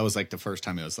people. That was like the first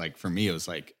time it was like, for me, it was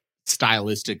like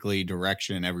stylistically,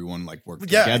 direction, everyone like worked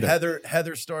together.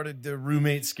 Heather started the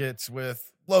roommate skits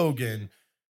with Logan.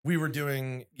 We were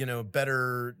doing,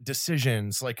 better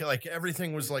decisions. Like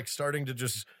everything was like starting to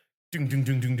just ding, ding,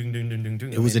 ding, ding, ding, ding, ding, ding,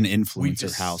 ding. It was an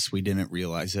influencer house. We didn't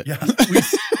realize it. Yeah.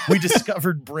 We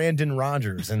discovered Brandon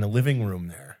Rogers in the living room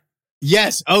there.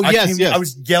 Yes. Oh, yes. I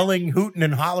was yelling, hooting,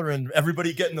 and hollering.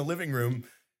 Everybody get in the living room.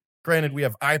 Granted, we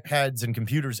have iPads and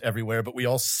computers everywhere, but we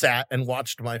all sat and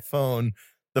watched my phone,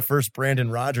 the first Brandon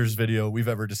Rogers video we've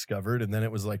ever discovered. And then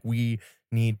it was like, we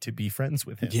need to be friends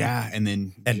with him. Yeah.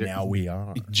 And now we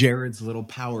are. Jared's little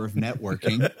power of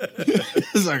networking.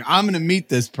 It's like, I'm going to meet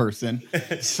this person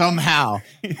somehow.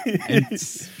 And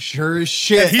sure as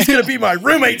shit. He's going to be my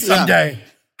roommate someday. Yeah.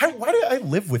 Why did I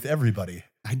live with everybody?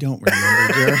 I don't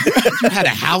remember, Jared. You had a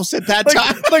house at that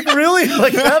time? Like, really?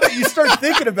 Like, now that you start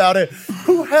thinking about it,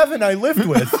 who haven't I lived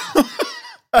with?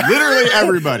 Literally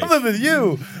everybody. I live with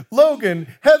you, Logan,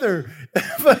 Heather,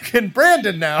 fucking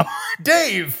Brandon now,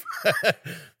 Dave.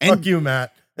 Fuck you,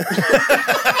 Matt.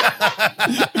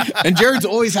 And Jared's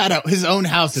always had his own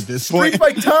house at this point. Street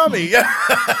Bike Tommy.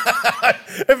 I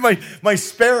have my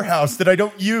spare house that I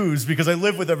don't use because I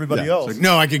live with everybody else. Like,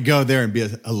 no, I could go there and be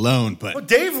alone, but... Well,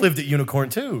 Dave lived at Unicorn,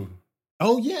 too.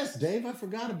 Oh, yes, Dave. I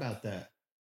forgot about that.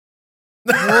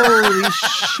 Holy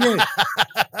shit.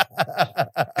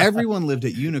 Everyone lived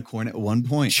at Unicorn at one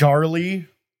point. Charlie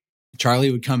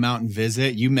would come out and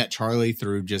visit. You met Charlie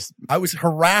through just... I was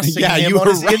harassing him on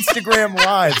his Instagram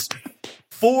lives.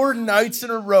 4 nights in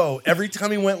a row. Every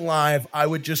time he went live, I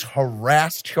would just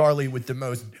harass Charlie with the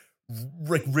most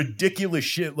ridiculous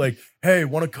shit. Like, hey,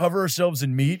 want to cover ourselves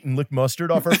in meat and lick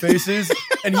mustard off our faces?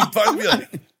 And he'd finally be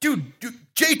like, dude,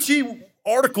 JT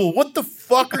article, what the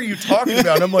fuck are you talking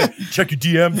about? And I'm like, check your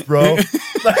DMs, bro.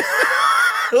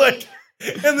 Like,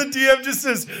 and the DM just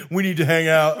says, we need to hang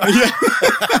out.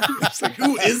 It's like,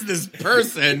 who is this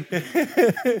person?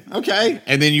 Okay.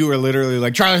 And then you were literally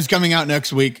like, Charlie's coming out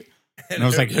next week. And I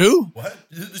was like, who? What?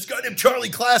 This guy named Charlie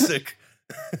Classic.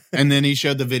 And then he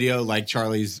showed the video, like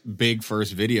Charlie's big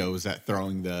first video was that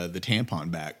throwing the tampon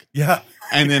back. Yeah.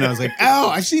 And then I was like, oh,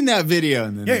 I've seen that video.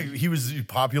 And then he was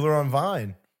popular on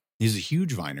Vine. He's a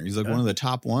huge Viner. He's like one of the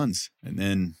top ones. And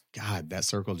then, God, that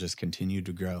circle just continued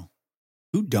to grow.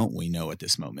 Who don't we know at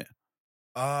this moment?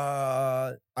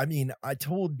 I mean,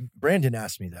 Brandon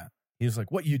asked me that. He was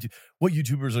like, what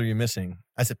YouTubers are you missing?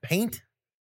 I said, Paint.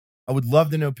 I would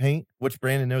love to know Paint, which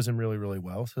Brandon knows him really, really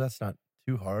well. So that's not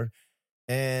too hard.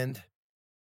 And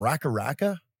Raka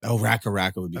Raka. Oh, Raka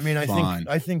Raka would be fun.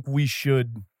 I think we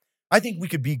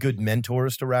could be good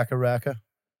mentors to Raka Raka.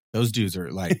 Those dudes are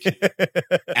like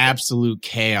absolute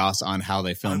chaos on how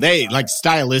they film. They like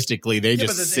stylistically, they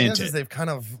just sent it. They've kind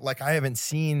of like, I haven't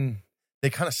seen, they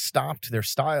kind of stopped their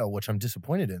style, which I'm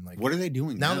disappointed in. Like, what are they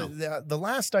doing now? The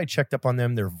last I checked up on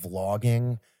them, they're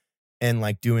vlogging and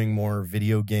like doing more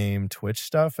video game Twitch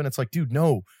stuff. And it's like, dude,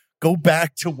 no, go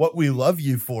back to what we love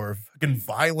you for. Fucking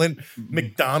violent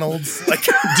McDonald's, like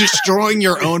destroying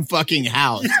your own fucking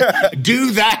house. Yeah.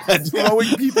 Do that.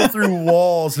 Throwing people through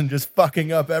walls and just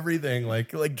fucking up everything.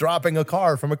 Like dropping a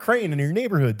car from a crane in your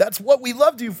neighborhood. That's what we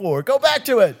loved you for. Go back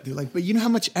to it. They're like, but you know how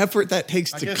much effort that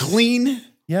takes to clean?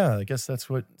 Yeah, I guess that's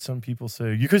what some people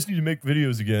say. You guys need to make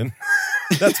videos again.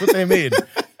 That's what they made.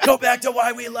 Go back to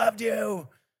why we loved you.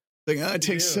 Like, it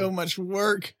takes so much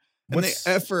work and the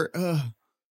effort.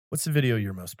 What's the video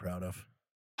you're most proud of?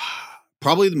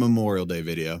 Probably the Memorial Day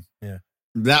video. Yeah.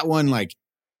 That one, like,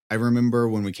 I remember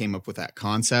when we came up with that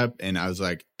concept and I was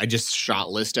like, I just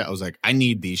shot listed. I was like, I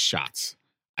need these shots.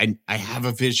 I have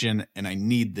a vision and I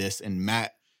need this. And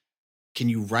Matt, can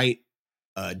you write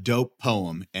a dope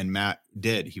poem? And Matt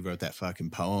did. He wrote that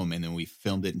fucking poem and then we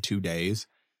filmed it in 2 days.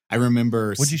 I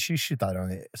remember. Would you shoot that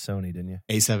on Sony, didn't you?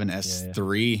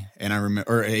 A7S3. Yeah. And I remember,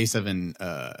 or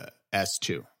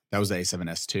A7S2. That was the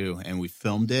A7S2. And we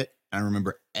filmed it. I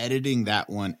remember editing that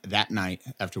one that night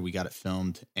after we got it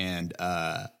filmed. And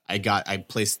I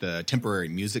placed the temporary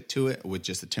music to it with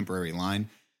just a temporary line.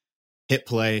 Hit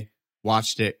play,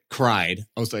 watched it, cried.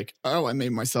 I was like, oh, I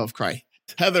made myself cry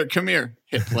Heather, come here.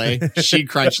 Hit play. She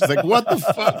cried. She's like, what the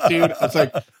fuck, dude? I was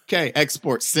like, okay,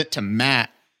 export sent to Matt.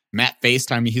 Matt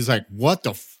FaceTime me. He's like, what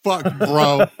the fuck,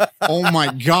 bro? Oh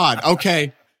my God.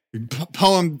 Okay.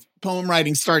 Poem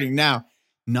writing starting now.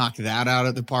 Knock that out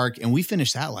at the park. And we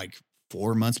finished that like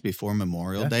 4 months before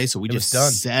Memorial Day. So we just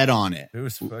set on it. It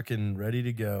was fucking ready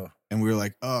to go. And we were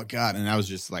like, oh God. And that was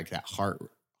just like that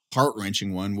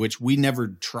heart-wrenching one, which we never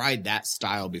tried that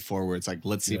style before, where it's like,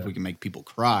 let's see if we can make people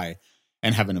cry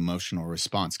and have an emotional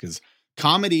response. Because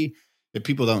comedy, if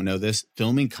people don't know this,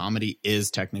 filming comedy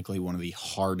is technically one of the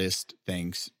hardest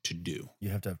things to do. You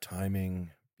have to have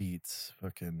timing, beats,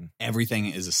 fucking everything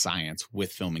is a science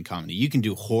with filming comedy. You can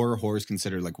do horror. Horror is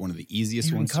considered like one of the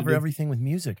easiest ones. You can cover everything with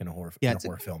music in a horror,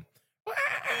 horror film.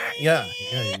 Yeah.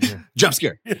 Jump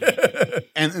scare.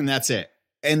 and that's it.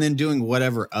 And then doing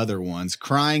whatever other ones.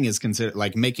 Crying is considered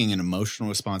like making an emotional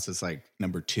response. It's like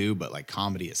number 2, but like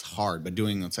comedy is hard. But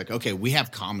doing it's like, okay, we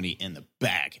have comedy in the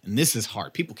bag, and this is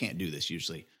hard. People can't do this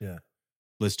usually. Yeah.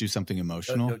 Let's do something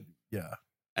emotional. Yeah.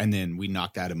 And then we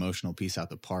knocked that emotional piece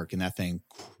out the park, and that thing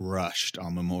crushed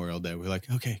on Memorial Day. We're like,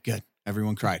 okay, good.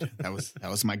 Everyone cried. That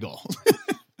was my goal.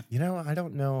 I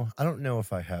don't know. I don't know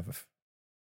if I have.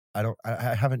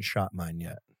 I haven't shot mine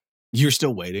yet. You're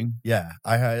still waiting? Yeah.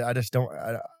 I just don't.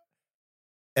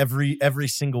 Every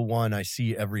single one, I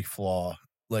see every flaw.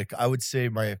 Like, I would say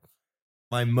my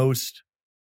most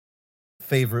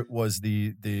favorite was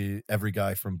the Every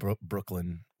Guy from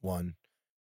Brooklyn one.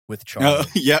 With Charlie. Oh,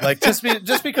 yeah. Like just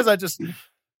because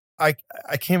I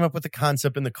came up with the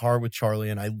concept in the car with Charlie,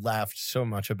 and I laughed so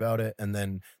much about it. And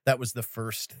then that was the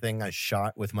first thing I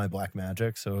shot with my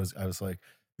Blackmagic. So I was like,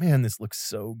 man, this looks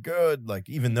so good. Like,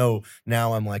 even though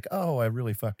now I'm like, oh, I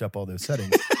really fucked up all those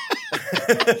settings.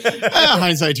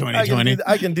 Hindsight 2020.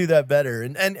 I can do that better.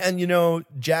 And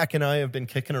Jack and I have been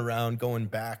kicking around going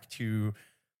back to,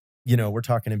 we're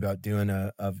talking about doing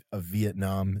a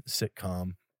Vietnam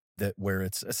sitcom where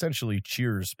it's essentially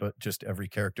Cheers, but just every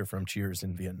character from Cheers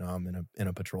in Vietnam in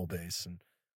a patrol base. And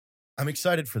I'm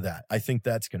excited for that. I think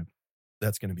that's gonna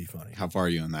be funny. How far are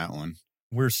you on that one?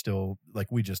 We're still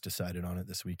we just decided on it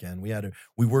this weekend.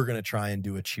 We were gonna try and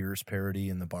do a Cheers parody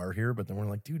in the bar here, but then we're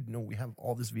like, dude, no, we have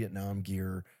all this Vietnam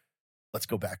gear. Let's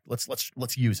go back. Let's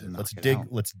use it. Let's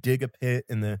dig a pit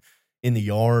in the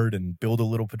yard and build a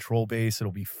little patrol base.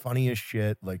 It'll be funny as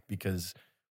shit, because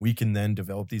we can then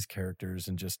develop these characters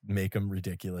and just make them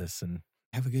ridiculous and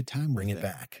have a good time. Bring it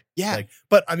back. Yeah.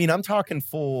 But I mean, I'm talking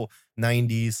full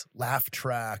 90s laugh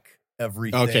track,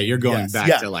 everything. Okay. You're going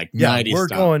back to 90s we're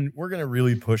style. We're going to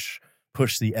really push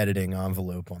the editing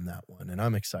envelope on that one. And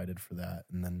I'm excited for that.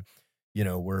 And then,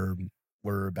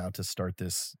 we're about to start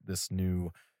this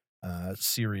new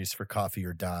series for Coffee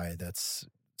or Die. That's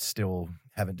still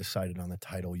haven't decided on the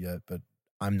title yet, but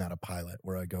I'm Not a Pilot,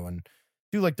 where I go and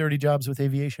do dirty jobs with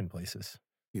aviation places.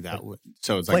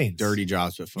 So it's planes. Like dirty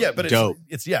jobs with yeah, but dope.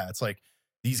 It's like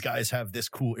these guys have this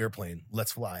cool airplane.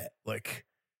 Let's fly it.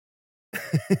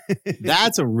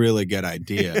 That's a really good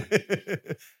idea.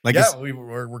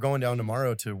 We're going down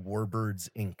tomorrow to Warbirds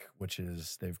Inc., which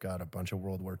is they've got a bunch of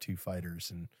World War II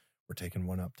fighters, and we're taking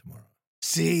one up tomorrow.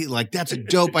 See, that's a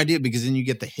dope idea, because then you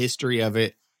get the history of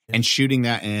it. And shooting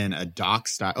that in a doc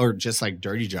style, or just like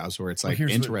dirty jobs where it's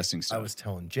interesting stuff. I was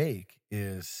telling Jake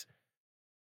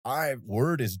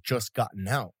word has just gotten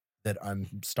out that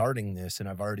I'm starting this, and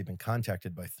I've already been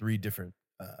contacted by 3 different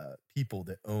people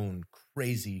that own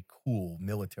crazy cool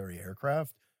military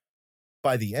aircraft.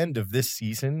 By the end of this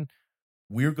season,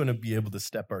 we're going to be able to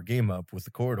step our game up with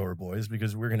the Corridor Boys,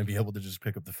 because we're going to be able to just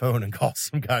pick up the phone and call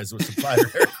some guys with some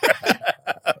fighter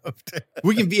aircraft.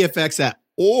 We can VFX that,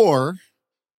 or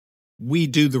we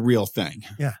do the real thing.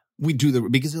 Yeah. We do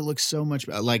because it looks so much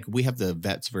better. We have the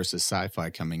Vets versus Sci-Fi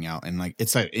coming out, and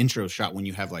it's that intro shot when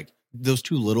you have those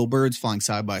 2 little birds flying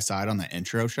side by side on that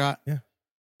intro shot. Yeah.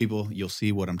 People, you'll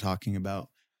see what I'm talking about.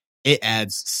 It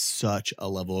adds such a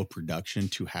level of production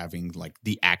to having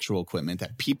the actual equipment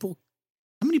that people,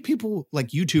 how many people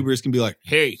YouTubers can be like,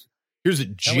 hey, here's a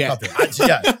jet.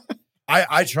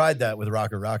 I tried that with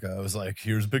Raka Raka. I was like,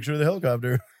 here's a picture of the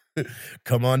helicopter.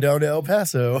 Come on down to El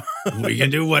Paso. We can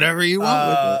do whatever you want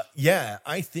with it. Yeah,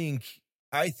 I think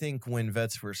when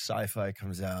Vets vs. Sci-Fi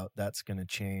comes out, that's going to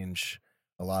change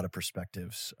a lot of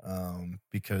perspectives.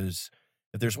 Because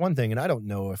if there's one thing, and I don't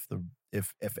know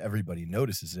if everybody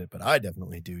notices it, but I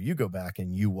definitely do. You go back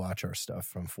and you watch our stuff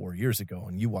from 4 years ago,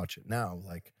 and you watch it now.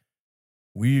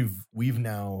 We've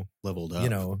now leveled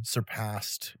up,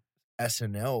 surpassed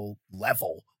SNL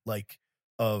level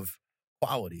of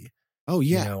quality. Oh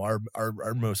yeah.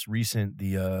 Our most recent,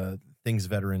 the Things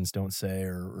Veterans Don't Say,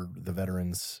 or the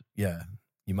veterans. Yeah.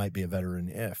 You might be a veteran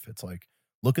if it's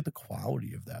look at the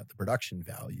quality of that, the production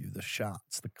value, the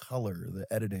shots, the color, the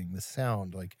editing, the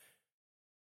sound. Like,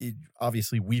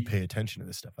 obviously, we pay attention to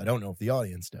this stuff. I don't know if the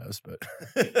audience does, but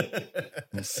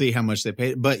we'll see how much they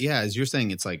pay. But yeah, as you're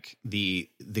saying, it's like the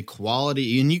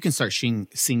quality, and you can start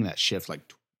seeing that shift like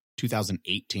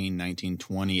 2018, 19,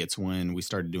 20. It's when we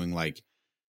started doing like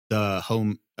the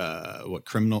home,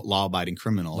 law-abiding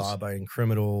criminals. Law-abiding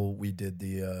criminal. We did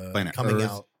the coming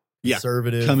out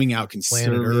conservative, coming out Planet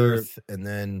conservative, Earth, and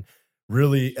then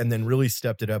really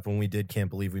stepped it up when we did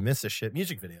Can't Believe We Missed a Shit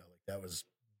music video. Like, that was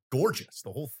gorgeous.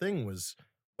 The whole thing was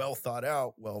well thought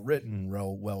out, well written,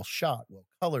 well shot, well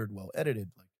colored, well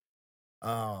edited.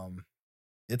 Like,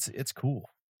 it's cool.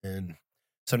 And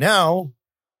so now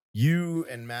you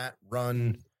and Matt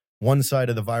run one side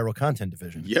of the viral content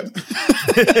division. Yep.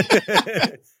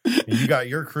 You got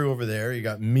your crew over there. You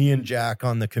got me and Jack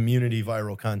on the community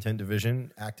viral content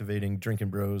division, activating Drinking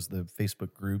Bros, the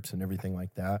Facebook groups and everything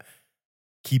like that,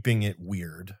 keeping it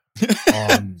weird.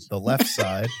 On the left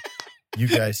side, you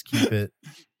guys keep it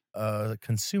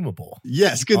consumable.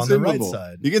 Yes, consumable. On the right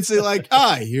side. You can say like,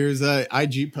 here's a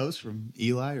IG post from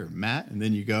Eli or Matt, and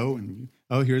then you go and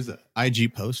here's a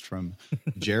IG post from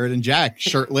Jared and Jack,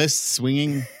 shirtless,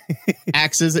 swinging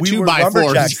axes at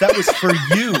 2x4s. That was for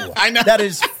you. I know. That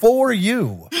is for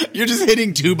you. You're just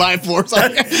hitting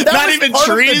 2x4s. Not even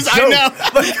trees. I know.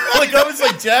 Like I was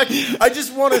like, Jack, I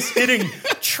just want us hitting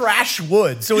trash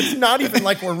wood. So it's not even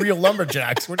like we're real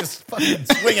lumberjacks. We're just fucking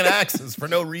swinging axes for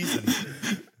no reason.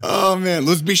 Oh man,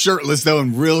 let's be shirtless though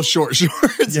in real short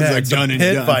shorts. Yeah, it's like done and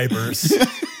pit done. Vipers.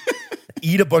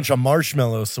 Eat a bunch of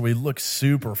marshmallows so we look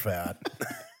super fat.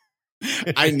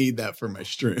 I need that for my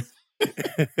stream.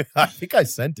 I think I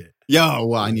sent it. Yo,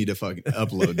 well, I need to fucking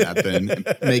upload that then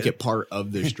and make it part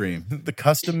of the stream. The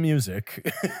custom music.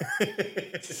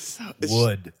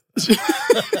 Wood.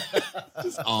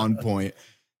 Just on point.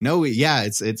 No, yeah,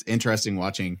 it's interesting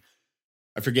watching.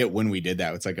 I forget when we did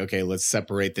that. It's like, okay, let's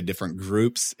separate the different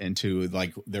groups into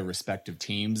like their respective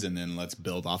teams, and then let's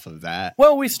build off of that.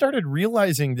 Well, we started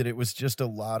realizing that it was just a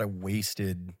lot of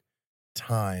wasted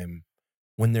time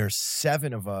when there's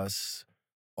 7 of us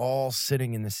all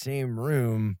sitting in the same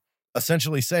room,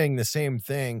 essentially saying the same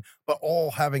thing, but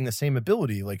all having the same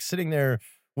ability. Like sitting there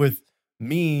with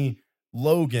me,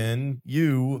 Logan,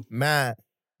 you, Matt,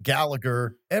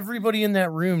 Gallagher, everybody in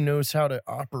that room knows how to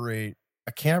operate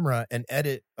a camera and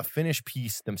edit a finished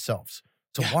piece themselves.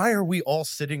 So why are we all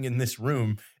sitting in this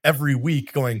room every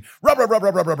week going, Rob,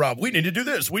 we need to do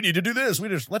this. We need to do this.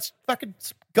 Let's fucking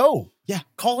go. Yeah.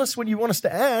 Call us when you want us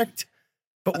to act,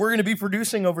 but we're going to be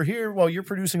producing over here while you're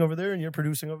producing over there and you're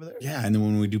producing over there. Yeah. And then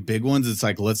when we do big ones, it's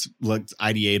like, let's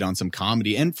ideate on some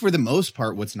comedy. And for the most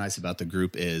part, what's nice about the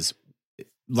group is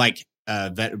like,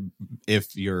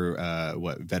 if you're,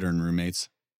 veteran roommates.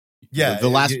 Yeah,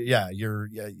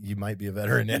 you might be a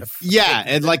veteran if. Yeah,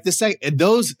 and like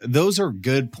those are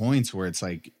good points where it's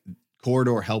like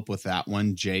Corridor helped with that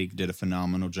one. Jake did a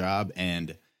phenomenal job,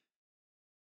 and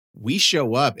we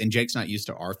show up, and Jake's not used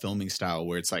to our filming style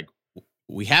where it's like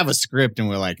we have a script and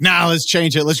we're like, nah, let's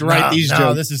change it. Let's write these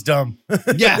jokes. This is dumb.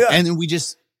 Yeah, and then we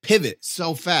just pivot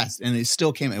so fast, and it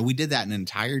still came. And we did that an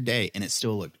entire day, and it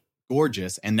still looked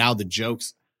gorgeous. And now the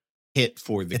jokes hit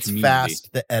for the community. It's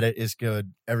fast. The edit is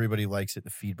good. Everybody likes it. The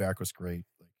feedback was great.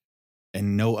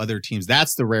 And no other teams.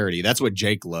 That's the rarity. That's what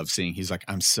Jake loves seeing. He's like,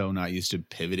 I'm so not used to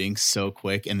pivoting so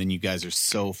quick. And then you guys are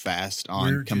so fast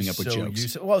on coming up with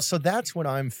jokes. So that's what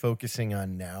I'm focusing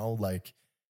on now. Like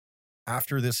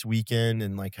after this weekend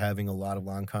and like having a lot of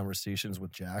long conversations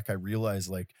with Jack, I realized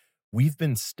like we've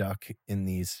been stuck in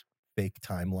these fake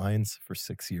timelines for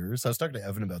 6 years. I was talking to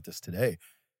Evan about this today,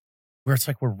 where it's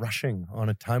like we're rushing on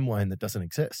a timeline that doesn't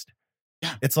exist.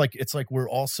 Yeah. It's like we're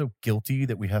all so guilty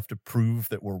that we have to prove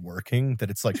that we're working, that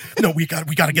it's like, no, we got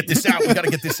to get this out. We got to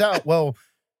get this out. Well,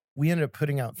 we ended up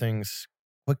putting out things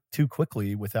too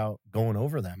quickly without going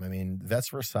over them. I mean, Vets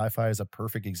for Sci-Fi is a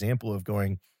perfect example of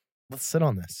going, let's sit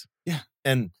on this. Yeah.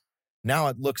 And now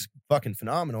it looks fucking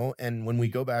phenomenal. And when we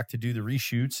go back to do the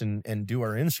reshoots and do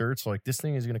our inserts, like this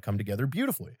thing is going to come together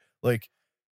beautifully. Like,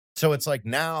 so it's like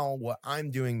now what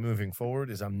I'm doing moving forward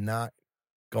is I'm not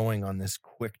going on this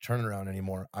quick turnaround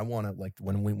anymore. I want to like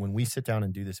when we sit down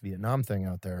and do this Vietnam thing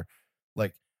out there,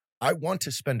 like I want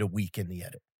to spend a week in the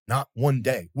edit, not one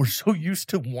day. We're so used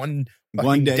to one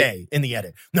day in the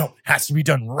edit. No, has to be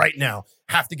done right now.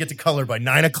 Have to get to color by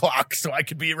 9 o'clock so I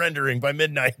could be rendering by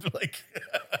midnight. Like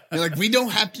you're like, we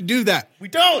don't have to do that. We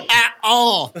don't at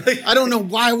all. I don't know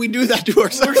why we do that to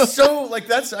ourselves. We're so like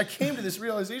I came to this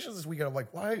realization this weekend. I'm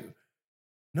like, why?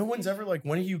 No one's ever like,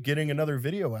 when are you getting another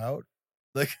video out?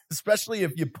 Like, especially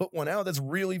if you put one out that's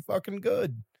really fucking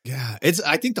good. Yeah,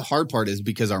 I think the hard part is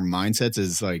because our mindsets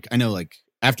is like, I know, like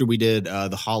after we did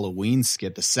the Halloween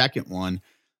skit, the second one,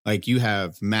 like you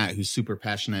have Matt who's super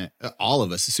passionate. All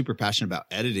of us is super passionate about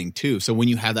editing too. So when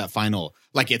you have that final,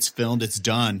 like it's filmed, it's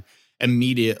done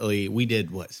immediately. We did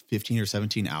 15 or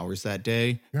 17 hours that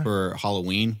day for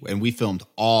Halloween, and we filmed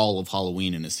all of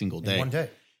Halloween in a single day. In one day.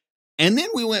 And then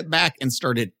we went back and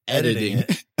started editing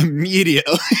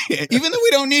immediately, even though we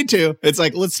don't need to. It's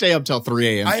like, let's stay up till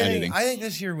 3 a.m. editing. I think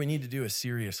this year we need to do a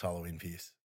serious Halloween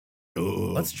piece.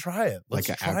 Ooh. Let's try it. Let's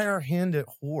Like try our hand at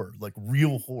horror, like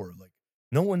real horror. Like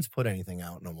no one's put anything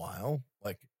out in a while,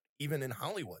 like even in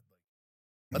Hollywood.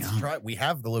 Let's try. We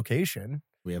have the location.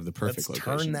 We have the perfect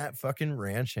location. Turn that fucking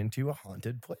ranch into a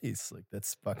haunted place. Like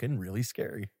that's fucking really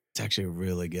scary. It's actually a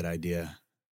really good idea.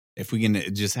 If we can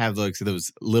just have like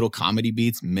those little comedy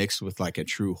beats mixed with like a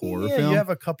true horror film. You have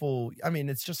a couple. I mean,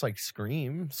 it's just like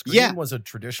Scream. Scream was a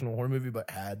traditional horror movie, but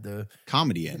had the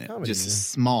comedy in it.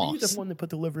 Just small. Are you the one that put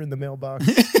the liver in the mailbox?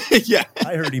 Yeah.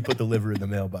 I heard he put the liver in the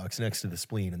mailbox next to the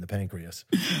spleen and the pancreas.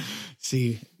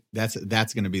 See, that's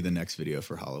going to be the next video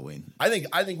for Halloween. I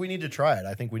think we need to try it.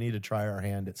 I think we need to try our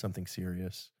hand at something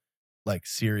serious, like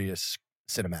serious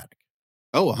cinematic.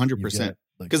 Oh, 100%.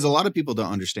 Because a lot of people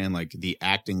don't understand like the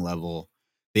acting level,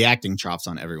 the acting chops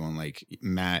on everyone. Like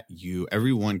Matt,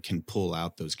 everyone can pull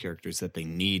out those characters that they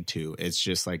need to. It's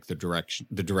just like the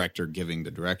director giving the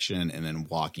direction and then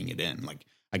walking it in. Like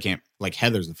I can't, like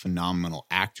Heather's a phenomenal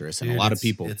actress, and a lot of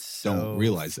people don't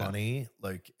realize that.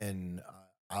 Like, and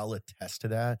I'll attest to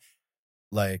that.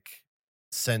 Like,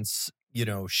 since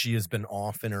she has been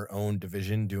off in her own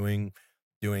division doing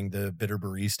the Bitter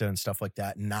Barista and stuff like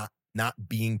that, not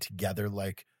being together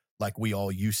like we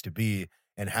all used to be,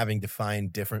 and having to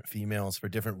find different females for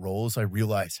different roles, I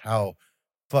realize how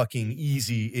fucking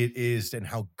easy it is and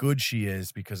how good she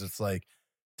is, because it's like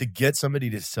to get somebody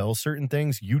to sell certain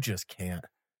things, you just can't.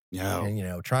 No.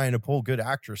 And, trying to pull good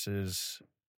actresses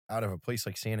out of a place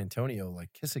like San Antonio,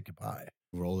 like kiss it goodbye.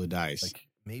 Roll the dice. Like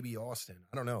maybe Austin.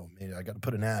 I don't know. Maybe I got to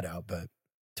put an ad out, but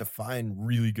to find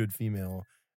really good female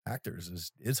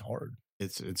actors is hard.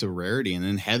 It's a rarity. And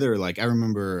then Heather, like I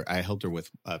remember I helped her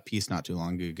with a piece not too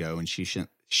long ago, and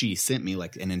she sent me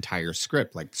like an entire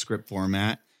script, like script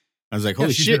format. I was like,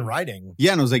 holy she's shit. Been writing.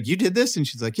 Yeah. And I was like, you did this? And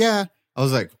she's like, yeah. I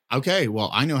was like, okay,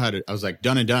 well, I know how to. I was like,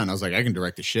 done and done. I was like, I can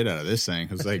direct the shit out of this thing.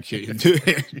 I was like,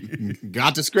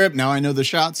 got the script. Now I know the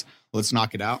shots. Let's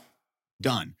knock it out.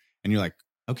 Done. And you're like,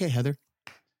 okay, Heather,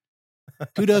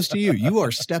 kudos to you. You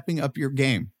are stepping up your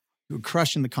game. You're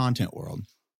crushing the content world.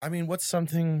 I mean, what's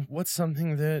something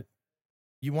that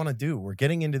you want to do? We're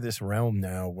getting into this realm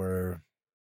now where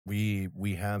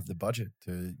we have the budget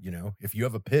to, if you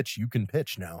have a pitch, you can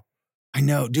pitch now. I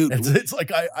know, dude. It's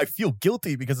like, I feel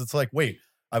guilty because it's like, wait,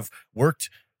 I've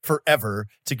worked forever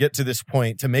to get to this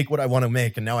point to make what I want to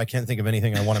make, and now I can't think of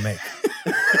anything I want to make.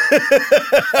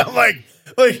 I'm like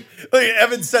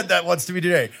Evan said that once to me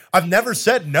today. I've never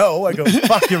said no. I go,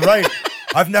 fuck, you're right.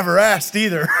 I've never asked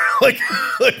either. like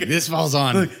this falls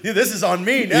on. This is on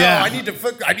me now. Yeah. I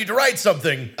need to write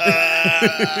something.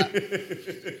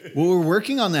 Well, we're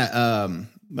working on that.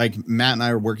 Like Matt and I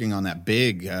are working on that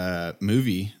big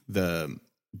movie, the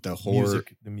horror,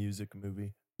 the music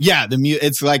movie. Yeah,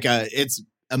 it's like it's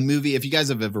a movie. If you guys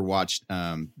have ever watched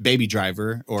Baby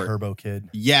Driver or Turbo Kid,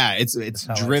 yeah, it's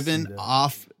driven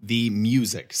off the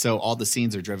music. So all the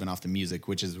scenes are driven off the music,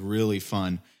 which is really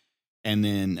fun. And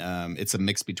then it's a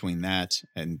mix between that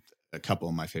and a couple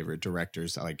of my favorite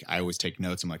directors. Like I always take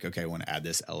notes. I'm like, okay, I want to add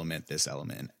this element, this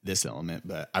element, this element,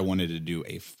 but I wanted to do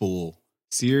a full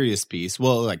serious piece.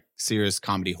 Well, like serious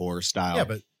comedy horror style. Yeah,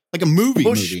 but like a movie.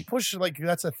 Push, like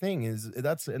that's a thing.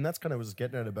 That's kind of what I was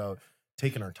getting at about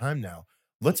taking our time now.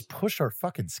 Let's push our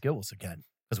fucking skills again,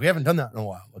 because we haven't done that in a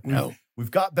while. Like,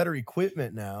 we've got better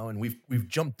equipment now, and we've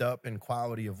jumped up in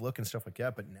quality of look and stuff like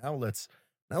that. But now let's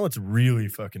really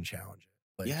fucking challenge it.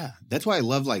 Like, yeah, that's why I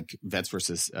love like Vets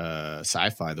versus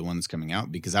Sci-Fi, the one that's coming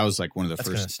out, because I was like one of the first.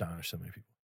 That's gonna astonish so many people.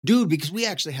 Dude, because we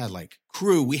actually had like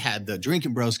crew. We had the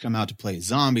Drinking Bros come out to play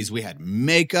zombies. We had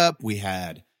makeup. We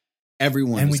had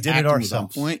everyone. And we did it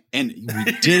ourselves. And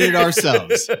we did it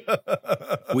ourselves.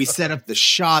 We set up the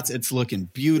shots. It's looking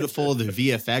beautiful. The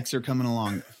VFX are coming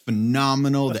along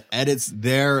phenomenal. The edits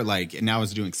there. Like, and now I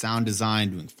was doing sound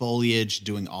design, doing foliage,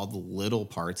 doing all the little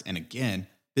parts. And again,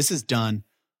 this is done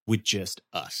with just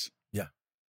us. Yeah.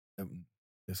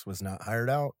 This was not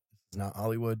hired out. This is not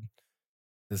Hollywood.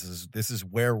 This is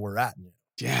where we're at.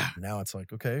 Yeah. Now it's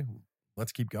like, okay,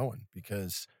 let's keep going,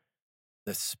 because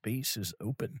the space is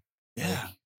open. Yeah.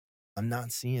 Like, I'm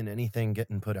not seeing anything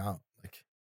getting put out. Like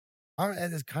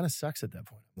It kind of sucks at that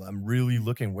point. I'm really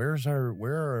looking. Where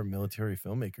are our military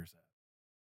filmmakers at?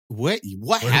 What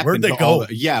happened? Where'd they to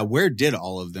go? Where did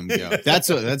all of them go? That's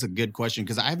a good question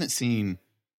because I haven't seen.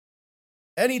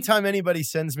 Anytime anybody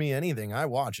sends me anything, I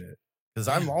watch it because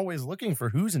I'm always looking for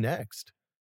who's next,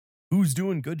 who's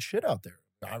doing good shit out there.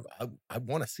 I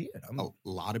want to see it. A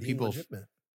lot of people. Legitimate.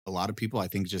 A lot of people, I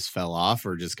think, just fell off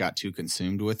or just got too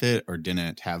consumed with it or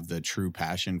didn't have the true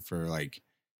passion for like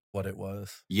what it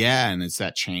was. Yeah, and it's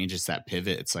that change, it's that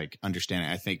pivot. It's like understanding.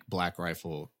 I think Black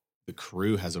Rifle, the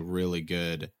crew has a really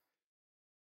good.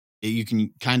 You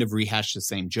can kind of rehash the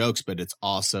same jokes, but it's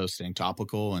also staying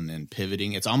topical and then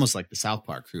pivoting. It's almost like the South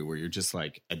Park crew where you're just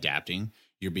like adapting.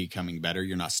 You're becoming better.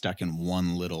 You're not stuck in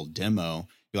one little demo.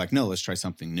 You're like, no, let's try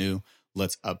something new.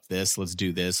 Let's up this. Let's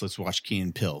do this. Let's watch Key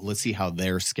and Peele. Let's see how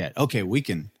they're sketch. Okay,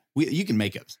 you can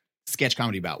make a sketch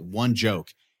comedy about one joke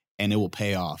and it will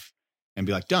pay off and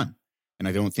be like, done. And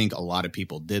I don't think a lot of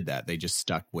people did that. They just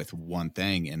stuck with one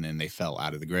thing and then they fell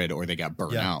out of the grid or they got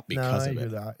burnt out because of it.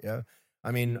 That, yeah.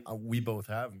 I mean, we both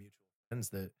have mutual friends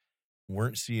that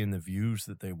weren't seeing the views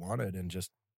that they wanted and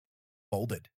just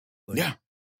folded. Like, yeah.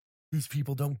 These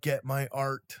people don't get my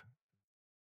art.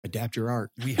 Adapt your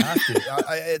art. We have to.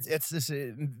 It's this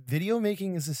video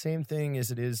making is the same thing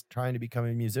as it is trying to become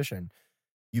a musician.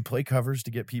 You play covers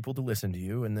to get people to listen to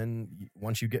you. And then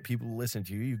once you get people to listen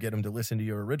to you, you get them to listen to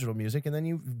your original music. And then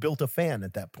you've built a fan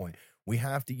at that point.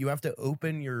 You have to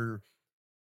open your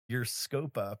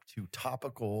scope up to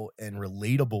topical and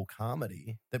relatable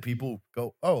comedy that people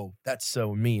go, oh, that's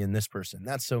so me and this person.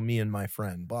 That's so me and my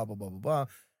friend, blah, blah, blah, blah, blah.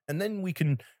 And then we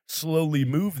can slowly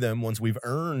move them once we've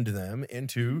earned them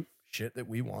into shit that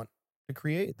we want to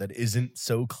create that isn't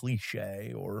so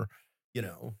cliche or,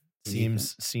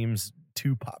 seems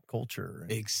too pop culture.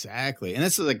 Exactly. And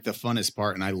that's like the funnest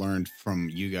part. And I learned from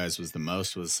you guys was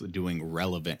doing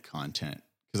relevant content.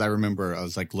 Because I remember I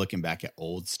was like looking back at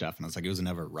old stuff and I was like, it was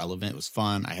never relevant. It was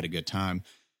fun. I had a good time.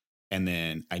 And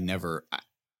then I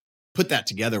put that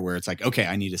together where it's like, okay,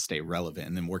 I need to stay relevant.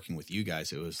 And then working with you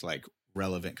guys, it was like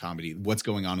relevant comedy. What's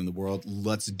going on in the world?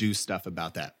 Let's do stuff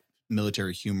about that.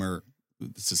 Military humor,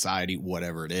 society,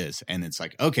 whatever it is. And it's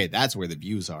like, okay, that's where the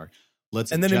views are.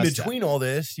 And then in between all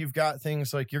this, you've got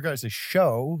things like your guys'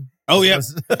 show. Oh, yeah.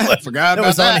 I forgot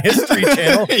about that. It was on History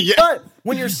Channel. Yeah. But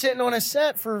when you're sitting on a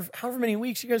set for however many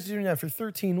weeks, you guys are doing that for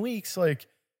 13 weeks, like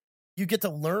you get to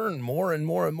learn more and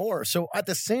more and more. So at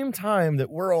the same time that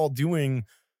we're all doing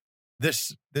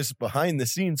this behind the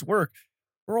scenes work,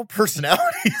 we're all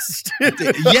personalities.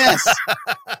 Yes.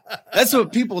 That's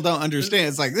what people don't understand.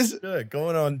 It's like this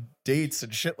going on dates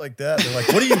and shit like that. They're like,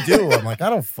 what do you do? I'm like, I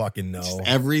don't fucking know. Just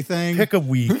everything. Pick a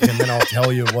week and then I'll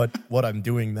tell you what I'm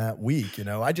doing that week.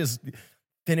 I just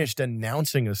finished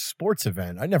announcing a sports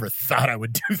event. I never thought I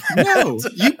would do that. No,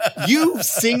 you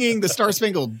singing the Star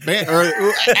Spangled Banner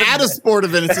or at a sport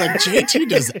event. It's like JT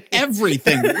does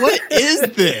everything. What is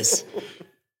this?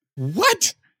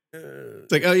 What?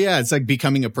 It's like, oh yeah, it's like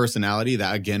becoming a personality.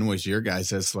 That again was your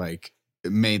guys' like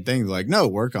main thing. Like, no,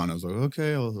 work on it. I was like,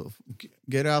 okay, I'll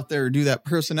get out there and do that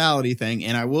personality thing.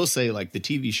 And I will say, like, the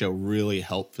TV show really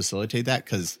helped facilitate that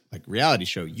because, like, reality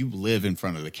show, you live in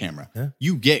front of the camera. Yeah.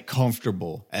 You get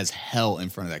comfortable as hell in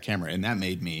front of that camera, and that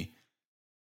made me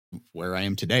where I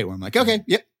am today. Where I'm like, okay,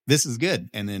 yep. This is good.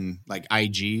 And then like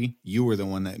IG, you were the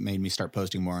one that made me start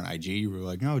posting more on IG. You were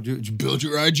like, no, dude, build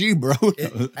your IG, bro.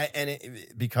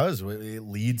 Because it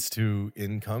leads to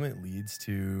income. It leads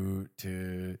to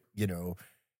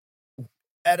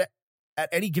at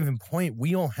any given point,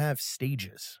 we all have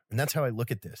stages. And that's how I look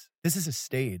at this. This is a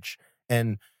stage.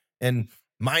 And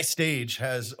my stage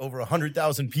has over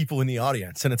 100,000 people in the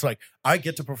audience. And it's like, I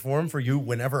get to perform for you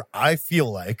whenever I feel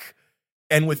like,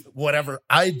 and with whatever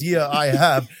idea I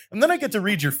have, and then I get to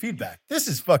read your feedback. This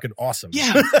is fucking awesome.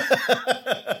 Yeah.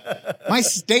 My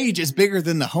stage is bigger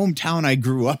than the hometown I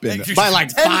grew up in by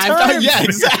like 5 times. Yeah,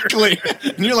 exactly.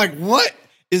 And you're like, what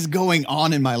is going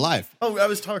on in my life? Oh, I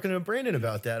was talking to Brandon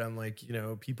about that. I'm like,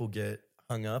 people get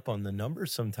hung up on the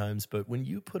numbers sometimes, but when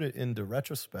you put it into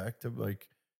retrospect of like,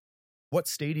 what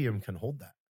stadium can hold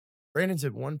that? Brandon's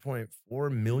at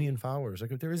 1.4 million followers.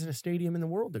 Like, if there isn't a stadium in the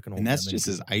world that can hold that. And that's just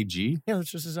his IG? Yeah, that's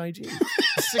just his IG.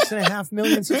 6.5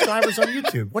 million subscribers on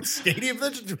YouTube. What stadium?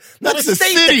 Not a state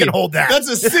city that can hold that. That's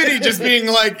a city just being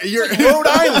like, you're Rhode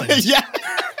Island. Yeah.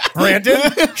 Brandon,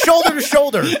 shoulder to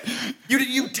shoulder.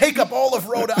 You take up all of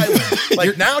Rhode Island.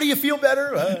 Like, now do you feel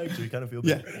better? I actually kind of feel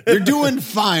better. Yeah. You're doing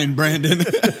fine, Brandon.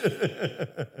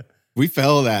 We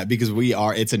fell that because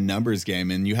it's a numbers game,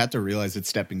 and you have to realize it's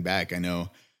stepping back. I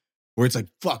know where it's like,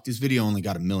 fuck, this video only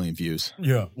got 1 million views.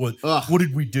 Yeah. What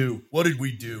did we do?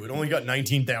 It only got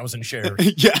 19,000 shares.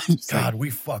 Yeah. God, we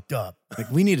fucked up.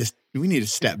 Like we need to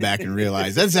step back and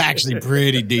realize that's actually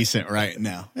pretty decent right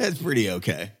now. That's pretty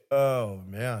okay. Oh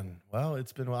man. Well,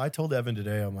 it's been, I told Evan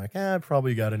today, I'm like, I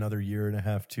probably got another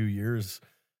 1.5, 2 years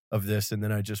of this. And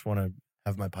then I just want to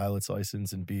have my pilot's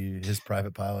license and be his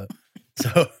private pilot.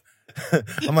 So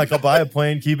I'm like, I'll buy a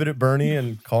plane, keep it at Bernie,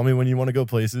 and call me when you want to go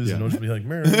places. Yeah. And I'll just be like,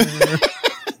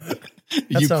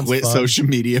 you quit fun. social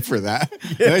media for that.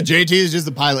 Yeah. JT is just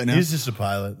a pilot now. He's just a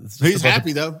pilot. It's just He's a bunch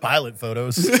happy of though. Pilot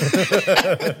photos.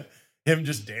 Him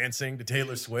just dancing to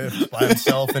Taylor Swift by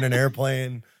himself in an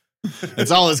airplane.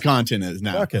 That's all his content is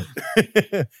now. Fuck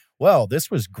it. Well, this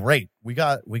was great. We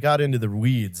got into the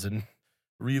weeds and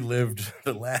relived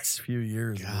the last few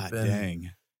years. God It's been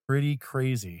dang. pretty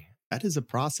crazy. That is a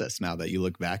process now that you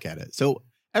look back at it. So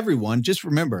everyone, just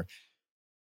remember,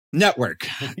 network.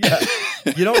 Yeah.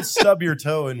 You don't stub your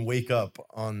toe and wake up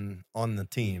on the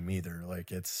team either.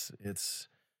 Like it's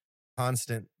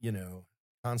constant,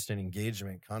 constant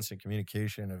engagement, constant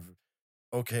communication of,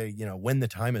 okay, when the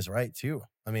time is right too.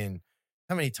 I mean,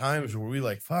 how many times were we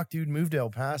like, fuck, dude, move to El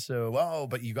Paso. Oh,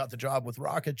 but you got the job with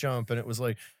Rocket Jump. And it was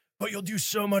like, but you'll do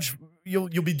so much. You'll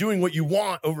be doing what you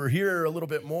want over here a little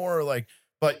bit more. Like,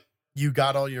 but you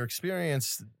got all your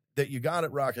experience that you got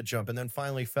at Rocket Jump and then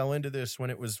finally fell into this when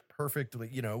it was perfect,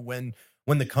 when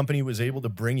the company was able to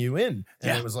bring you in.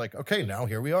 And it was like, okay, now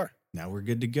here we are. Now we're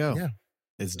good to go. Yeah.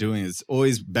 It's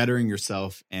always bettering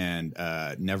yourself and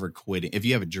never quitting. If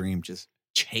you have a dream, just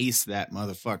chase that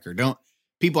motherfucker.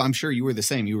 I'm sure you were the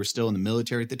same. You were still in the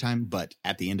military at the time, but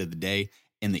at the end of the day,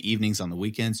 in the evenings, on the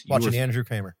weekends, Watching Andrew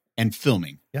Kramer. And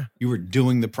filming. Yeah. You were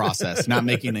doing the process, not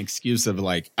making an excuse of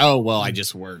like, oh, well, I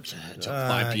just worked until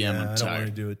 5 p.m. I'm I don't want tired.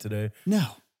 to do it today. No.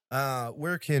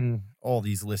 Where can all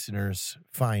these listeners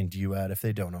find you at if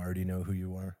they don't already know who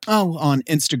you are? Oh, on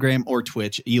Instagram or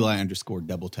Twitch,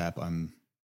 Eli_double_tap. And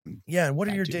what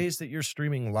are your Back to days that you're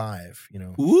streaming live?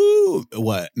 Woo!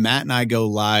 What? Matt and I go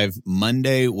live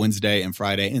Monday, Wednesday, and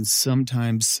Friday, and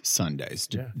sometimes Sundays,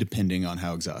 depending on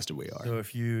how exhausted we are. So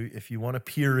if you want to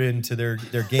peer into their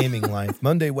gaming life,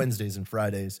 Monday, Wednesdays, and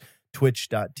Fridays,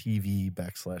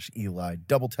 twitch.tv/Eli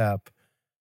double tap.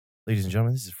 Ladies and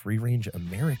gentlemen, this is Free Range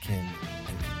American.